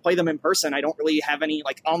I can't play them in person, I don't really have any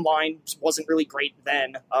online. Wasn't really great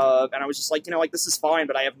then, and I was just this is fine,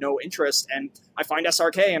 but I have no interest. And I find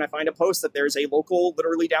SRK, and I find a post that there's a local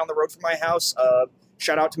literally down the road from my house.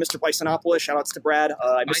 Shout out to Mr. Bisonopoulos. Shout outs to Brad.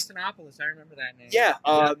 Bisonopoulos, I remember that name. Yeah,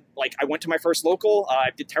 I went to my first local. I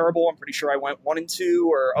did terrible. I'm pretty sure I went 1-2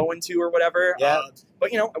 or 0-2 or whatever. Yeah.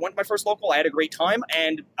 But I went to my first local. I had a great time,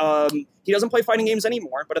 and he doesn't play fighting games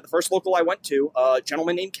anymore. But at the first local I went to, a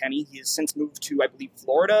gentleman named Kenny. He has since moved to, I believe,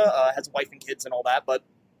 Florida. Has a wife and kids and all that, but.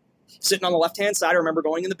 Sitting on the left-hand side, I remember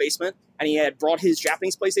going in the basement, and he had brought his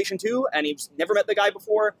Japanese PlayStation 2, and he's never met the guy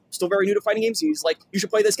before, still very new to fighting games. He's you should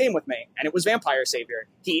play this game with me. And it was Vampire Savior.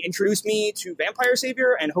 He introduced me to Vampire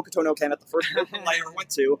Savior and Hokuto no Ken at the first local I ever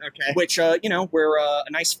went to, which, we're a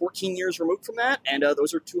nice 14 years removed from that, and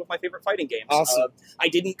those are two of my favorite fighting games. Awesome. I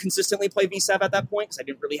didn't consistently play VSEV at that point, because I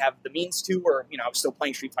didn't really have the means to, or, I was still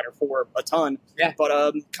playing Street Fighter 4 a ton. Yeah. But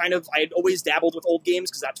I had always dabbled with old games,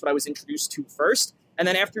 because that's what I was introduced to first. And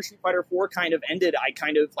then after Street Fighter 4 kind of ended, I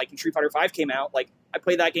when Street Fighter 5 came out, I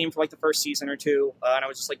played that game for the first season or two, and I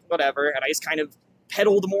was just whatever. And I just kind of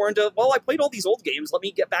pedaled more into, I played all these old games, let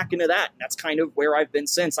me get back into that. And that's kind of where I've been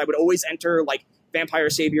since. I would always enter Vampire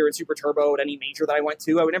Savior and Super Turbo at any major that I went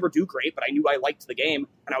to. I would never do great, but I knew I liked the game,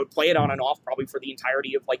 and I would play it on and off probably for the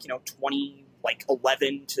entirety of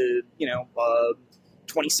 2011 to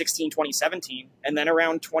 2016, 2017, and then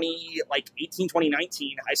around 2018,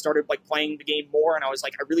 2019, I started playing the game more, and I was I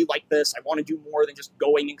really like this. I want to do more than just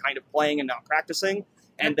going and kind of playing and not practicing.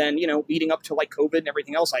 And then, leading up to COVID and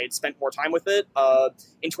everything else, I had spent more time with it.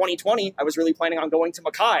 In 2020, I was really planning on going to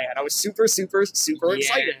Mackay, and I was super, super, super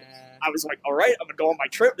excited. I was all right, I'm going to go on my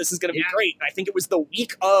trip. This is going to be great. And I think it was the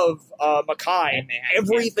week of Mackay.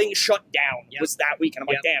 Everything shut down was that week. And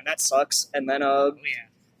I'm damn, that sucks. And then,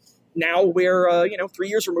 now we're, 3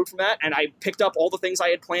 years removed from that, and I picked up all the things I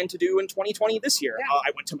had planned to do in 2020 this year. Yeah.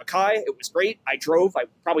 I went to Mackay. It was great. I drove. I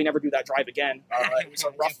probably never do that drive again. It was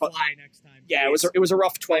a rough. Fly next time. Yeah, it was a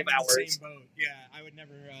rough 12 hours. Same boat. Yeah, I would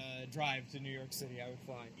never drive to New York City. I would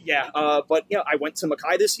fly. Yeah, but I went to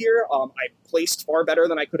Mackay this year. I placed far better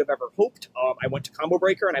than I could have ever hoped. I went to Combo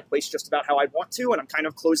Breaker, and I placed just about how I'd want to, and I'm kind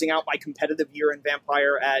of closing out my competitive year in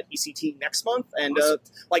Vampire at ECT next month. And awesome.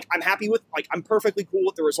 I'm happy with I'm perfectly cool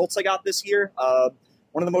with the results I got this year.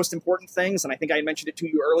 One of the most important things, and I think I mentioned it to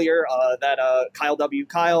you earlier, that Kyle W.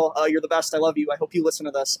 Kyle, you're the best. I love you. I hope you listen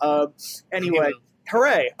to this. Anyway.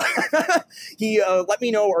 Hooray! He let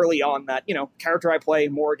me know early on that, character I play,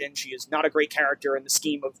 Morgan, she is not a great character in the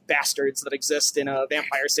scheme of bastards that exist in a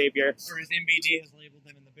Vampire Savior. Or as MBG has labeled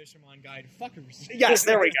them in the Bishamon Guide, fuckers. Yes,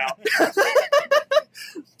 there we go.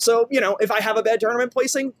 So, if I have a bad tournament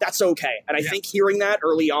placing, that's okay. And I think hearing that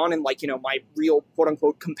early on in, my real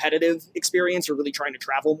quote-unquote competitive experience or really trying to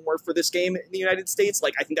travel more for this game in the United States,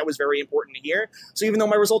 I think that was very important to hear. So even though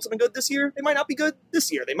my results have been good this year, they might not be good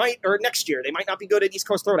this year. Or next year. They might not be good at East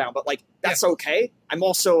Coast Throwdown, but, that's okay. I'm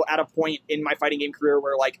also at a point in my fighting game career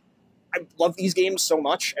where, I love these games so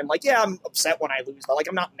much, and, I'm upset when I lose, but,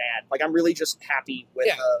 I'm not mad. I'm really just happy with...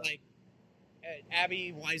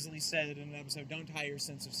 Abby wisely said in an episode, don't tie your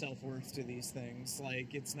sense of self-worth to these things.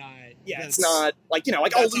 It's not... Yeah, it's not... I'll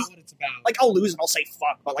lose... what it's about. I'll lose and I'll say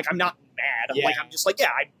fuck, but, I'm not mad. Yeah. Like, I'm just like, yeah,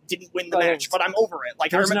 I didn't win the match, but I'm over it.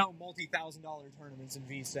 Like, There's I remember, no multi-$1,000 tournaments in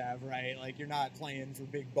VSAV, right? Like, you're not playing for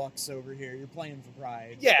big bucks over here. You're playing for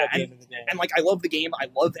pride. yeah, at the end of the day. and like, I love the game. I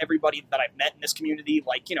love everybody that I've met in this community.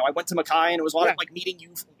 Like, you know, I went to Mackay, and it was a lot of like meeting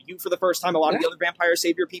you for the first time. A lot of the other Vampire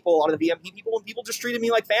Savior people, a lot of the VMP people, and people just treated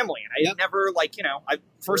me like family. And I never like, you know,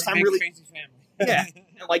 first time really. Crazy family. Yeah,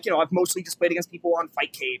 and like, you know, I've mostly just played against people on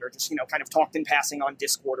Fightcade or just, you know, kind of talked in passing on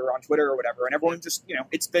Discord or on Twitter or whatever, and everyone just, you know,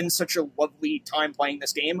 it's been such a lovely time playing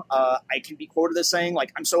this game. I can be quoted as saying,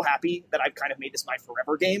 like, I'm so happy that I've kind of made this my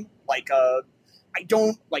forever game. Like, I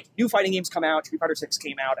don't, like, new fighting games come out, Street Fighter 6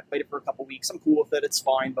 came out, I played it for a couple weeks, I'm cool with it, it's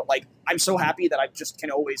fine, but, like, I'm so happy that I just can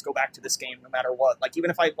always go back to this game no matter what. Like, even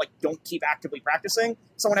if I, like, don't keep actively practicing,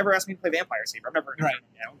 someone ever asked me to play Vampire Savior, I'm never, you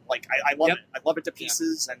know, like, I love it. I love it to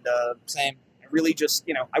pieces, and, Same. really just,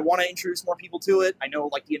 you know, I want to introduce more people to it. I know,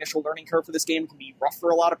 like, the initial learning curve for this game can be rough for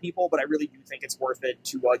a lot of people, but I really do think it's worth it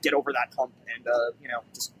to get over that hump and, you know,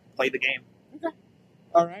 just play the game. Okay.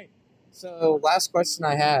 All right. So, last question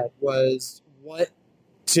I had was, what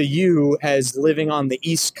to you has living on the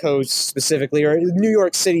East Coast specifically, or New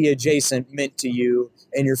York City adjacent, meant to you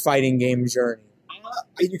in your fighting game journey?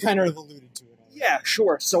 You kind of alluded to it. Yeah,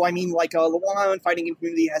 sure. So, I mean, like, the Long Island fighting game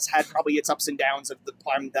community has had probably its ups and downs of the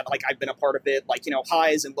time that, like, I've been a part of it, like, you know,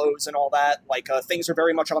 highs and lows and all that. Like, things are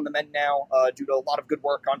very much on the mend now due to a lot of good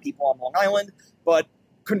work on people on Long Island. But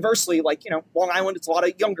conversely, like, you know, Long Island, it's a lot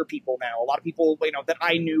of younger people now. A lot of people, you know, that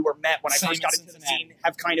I knew or met when I first got into the scene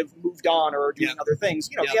have kind of moved on or are doing other things.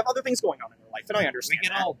 You know, they have other things going on in their life, and I understand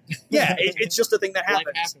that. Yeah, it's just a thing that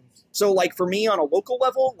happens. So, like, for me on a local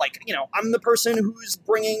level, like, you know, I'm the person who's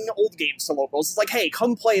bringing old games to locals. It's like, hey,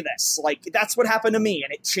 come play this. Like, that's what happened to me,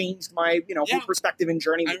 and it changed my, you know, whole perspective and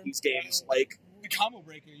journey with these games. Like, Combo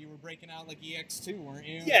Breaker, you were breaking out like EX2, weren't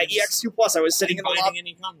you? Yeah, EX2 Plus. I was sitting in the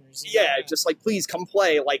lobby. Yeah, just like, please come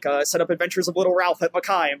play. Like, set up Adventures of Little Ralph at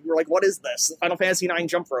Mackay, and we were like, what is this? Final Fantasy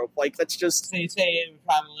IX Jump Rope. Like, that's just. So you say it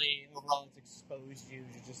probably overall it's exposed you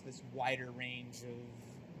to just this wider range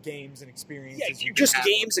of games and experiences. Yeah, just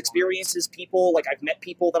games, experiences, people. Like, I've met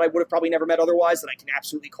people that I would have probably never met otherwise that I can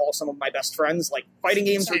absolutely call some of my best friends. Like, fighting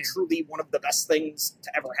games are truly one of the best things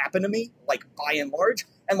to ever happen to me, like, by and large.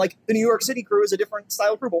 And, like, the New York City crew is a different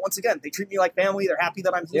style crew, but once again, they treat me like family. They're happy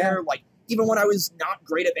that I'm here. Like, even when I was not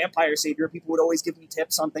great at Vampire Savior, people would always give me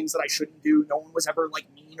tips on things that I shouldn't do. No one was ever, like,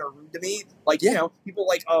 mean or rude to me. Like, you know, people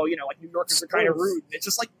like, oh, you know, like, New Yorkers are kind of rude. It's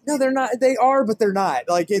just like... No, they're not. They are, but they're not.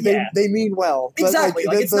 Like, they mean well. Exactly.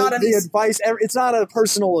 But, like, it's not the advice... It's not a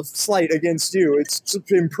personal slight against you. It's to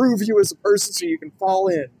improve you as a person so you can fall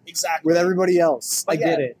in. Exactly. With everybody else. I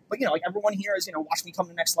get it. But, you know, like, everyone here has, you know, watched me come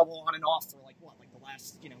to the next level on and off for, like, what? Like, the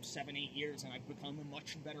last, you know, 7-8 years, and I've become a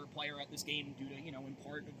much better player at this game due to, you know, in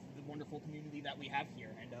part of the wonderful community that we have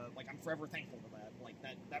here, and like, I'm forever thankful for that. Like,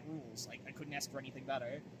 that rules. Like, I couldn't ask for anything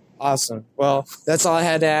better. Awesome. Well, that's all I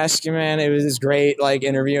had to ask you, man. It was great, like,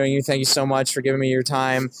 interviewing you. Thank you so much for giving me your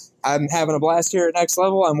time. I'm having a blast here at Next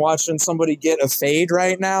Level. I'm watching somebody get a fade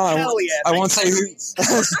right now. Hell yeah! I won't say who.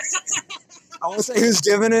 I won't say who's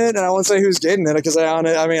giving it, and I won't say who's getting it because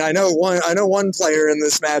I know one player in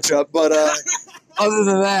this matchup, but other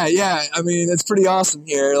than that, yeah, I mean, it's pretty awesome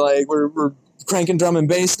here. Like, we're cranking drum and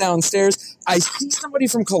bass downstairs. I see somebody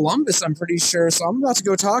from Columbus, I'm pretty sure, so I'm about to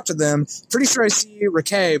go talk to them. Pretty sure I see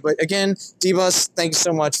Raquel, but again, D-Bus, thank you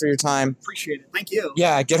so much for your time. Appreciate it. Thank you.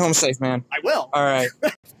 Yeah, get home safe, man. I will. All right.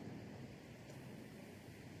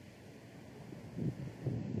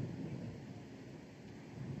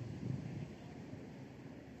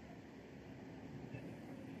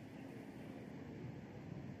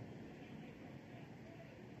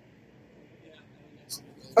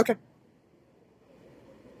 Okay.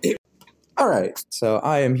 All right, so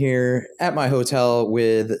I am here at my hotel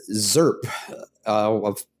with Zerp,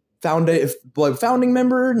 a founding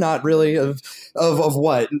member, not really of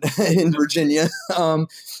what in Virginia,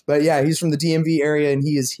 but yeah, he's from the DMV area and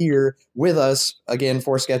he is here with us again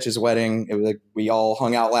for Sketch's wedding. It was like we all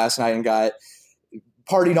hung out last night and got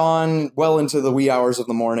partied on well into the wee hours of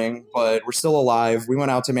the morning, but we're still alive. We went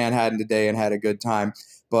out to Manhattan today and had a good time.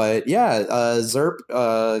 But yeah,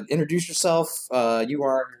 Zerp, introduce yourself. You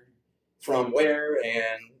are from where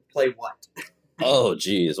and play what? Oh,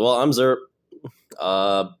 geez. Well, I'm Zerp.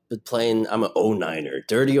 Been playing. I'm an 09er,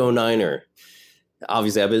 dirty 09er.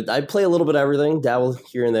 Obviously, I play a little bit of everything, dabble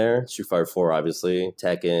here and there. Street Fighter 4, obviously.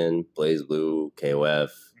 Tekken, Blaze Blue,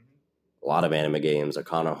 KOF. A lot of anime games.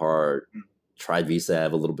 Arcana Heart. Tried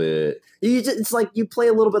VSAV a little bit. It's like you play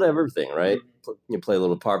a little bit of everything, right? You play a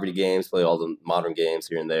little poverty games, play all the modern games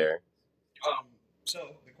here and there. So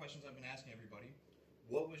the questions I've been asking everybody: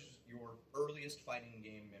 what was your earliest fighting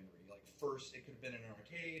game memory? Like first, it could have been in an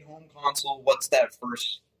arcade, home console. What's that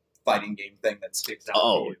first fighting game thing that sticks out?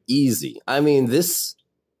 Oh, to you? easy. I mean, this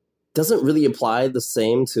doesn't really apply the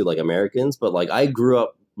same to like Americans, but like I grew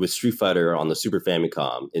up with Street Fighter on the Super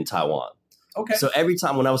Famicom in Taiwan. Okay. So every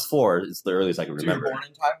time when I was 4, it's the earliest I can remember. You were born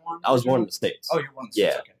in Taiwan? I was born in the States. Oh, you were born in the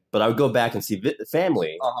States. Okay. But I would go back and see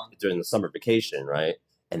family during the summer vacation, right?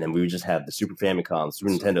 And then we would just have the Super Famicom,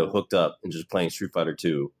 Super Nintendo hooked up and just playing Street Fighter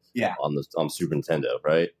 2 on Super Nintendo,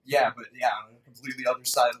 right? Yeah, but on the completely other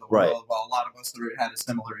side of the world, well, a lot of us had a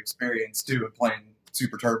similar experience too of playing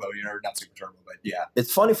Super Turbo, not Super Turbo, but yeah.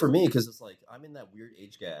 It's funny for me because it's like I'm in that weird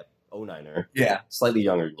age gap, 09er, slightly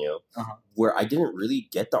younger than you, where I didn't really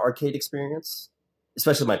get the arcade experience,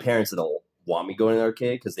 especially my parents that don't want me going to the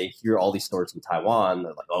arcade because they hear all these stories from Taiwan.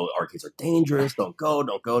 They're like, oh, arcades are dangerous. Don't go,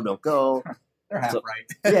 don't go, don't go. They're half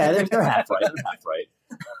right. Yeah, they're half right. They're half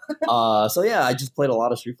right. So yeah, I just played a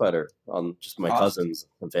lot of Street Fighter on just my cousins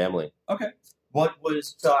and family. Okay. What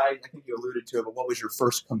was, so I think you alluded to it, but what was your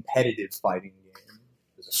first competitive fighting game?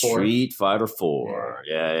 Street Fighter 4.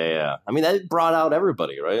 Yeah. I mean, that brought out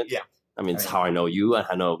everybody, right? Yeah. I mean, it's how I know you.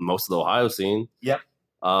 I know most of the Ohio scene. Yep.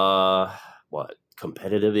 What?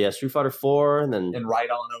 Competitive, Street Fighter 4, and then... And right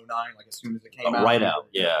on 09, like as soon as it came out. Right out,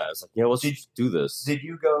 yeah. It's like, let's just do this. Did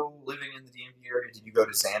you go, living in the DMV area, did you go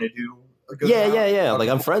to Xanadu? Yeah. Okay. Like,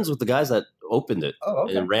 I'm friends with the guys that opened it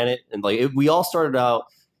and ran it. And, like, we all started out...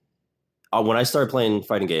 when I started playing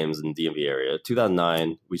fighting games in the DMV area,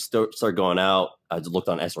 2009, we started going out. I looked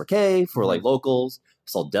on SRK for, like, locals.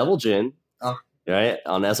 Saw Devil Jin, right?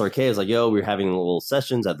 On SRK, it's like, we're having little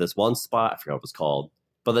sessions at this one spot. I forgot what it was called.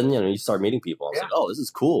 But then, you start meeting people. I was like, oh, this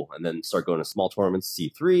is cool. And then start going to small tournaments,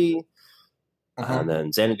 C3. And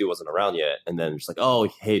then Xanadu wasn't around yet. And then it's like, oh,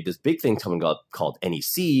 hey, this big thing coming up called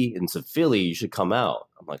NEC in Philly. You should come out.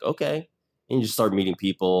 I'm like, okay. And you just start meeting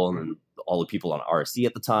people. And then all the people on RSC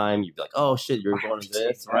at the time, you'd be like, oh, shit, you're going to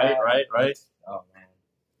this. Right. Oh, man.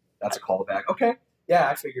 That's a callback. Okay. Yeah,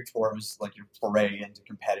 I figured 4 was like your foray into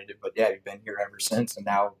competitive. But yeah, you've been here ever since. And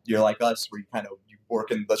now you're like us, where you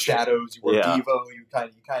work in the shadows, you work Devo, you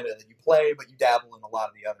play, but you dabble in a lot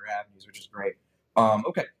of the other avenues, which is great.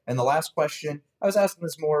 Okay, and the last question, I was asking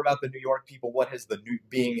this more about the New York people. What has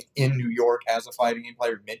being in New York as a fighting game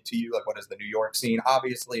player meant to you? Like, what is the New York scene?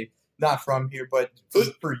 Obviously, not from here, but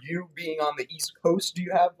for you being on the East Coast, do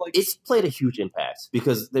you have like... It's played a huge impact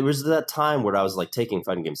because there was that time where I was like taking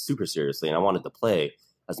fighting games super seriously and I wanted to play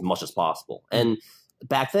as much as possible. And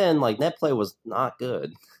back then, like, net play was not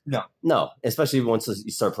good. No, especially once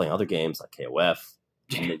you start playing other games like KOF.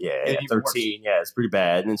 13. It's pretty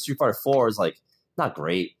bad. And then Street Fighter 4 is like not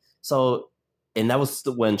great. So, and that was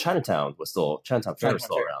when Chinatown Fair was still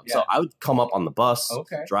around. So I would come up on the bus,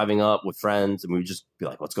 driving up with friends, and we would just be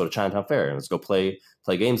like, let's go to Chinatown Fair and let's go play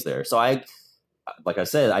games there. So like I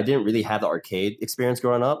said, I didn't really have the arcade experience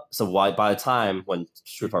growing up. So by the time when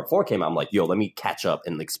Street Fighter 4 came out, I'm like, let me catch up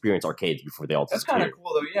and experience arcades before they all disappear. That's kind of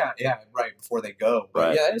cool, though. Yeah, right, before they go.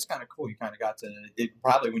 But yeah, it's kind of cool. You kind of got to,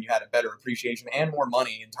 probably when you had a better appreciation and more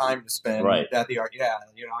money and time to spend at the arcade.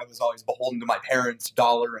 Yeah, I was always beholden to my parents'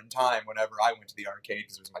 dollar and time whenever I went to the arcade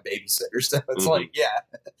because it was my babysitter. So it's like,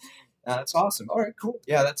 that's awesome. All right, cool.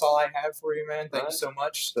 Yeah, that's all I have for you, man. Thank you so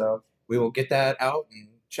much. So we will get that out and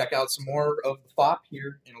check out some more of the FOP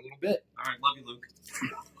here in a little bit. All right, love you,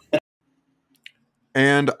 Luke.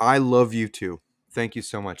 And I love you too. Thank you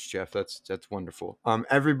so much, Jeff. That's wonderful.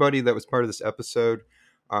 Everybody that was part of this episode,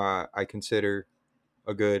 I consider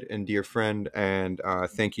a good and dear friend, and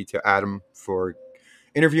thank you to Adam for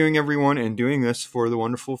interviewing everyone and doing this for the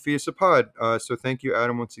wonderful Fiesta Pod. So thank you,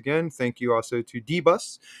 Adam, once again. Thank you also to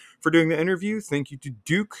D-Bus for doing the interview. Thank you to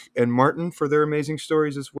Duke and Martin for their amazing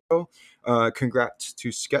stories as well. Congrats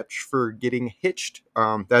to Sketch for getting hitched.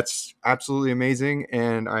 That's absolutely amazing,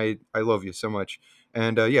 and I love you so much.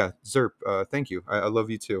 And Zerp, thank you. I love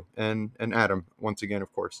you too. And Adam, once again,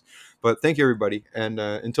 of course. But thank you, everybody. And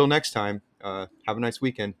until next time, have a nice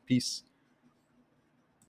weekend. Peace.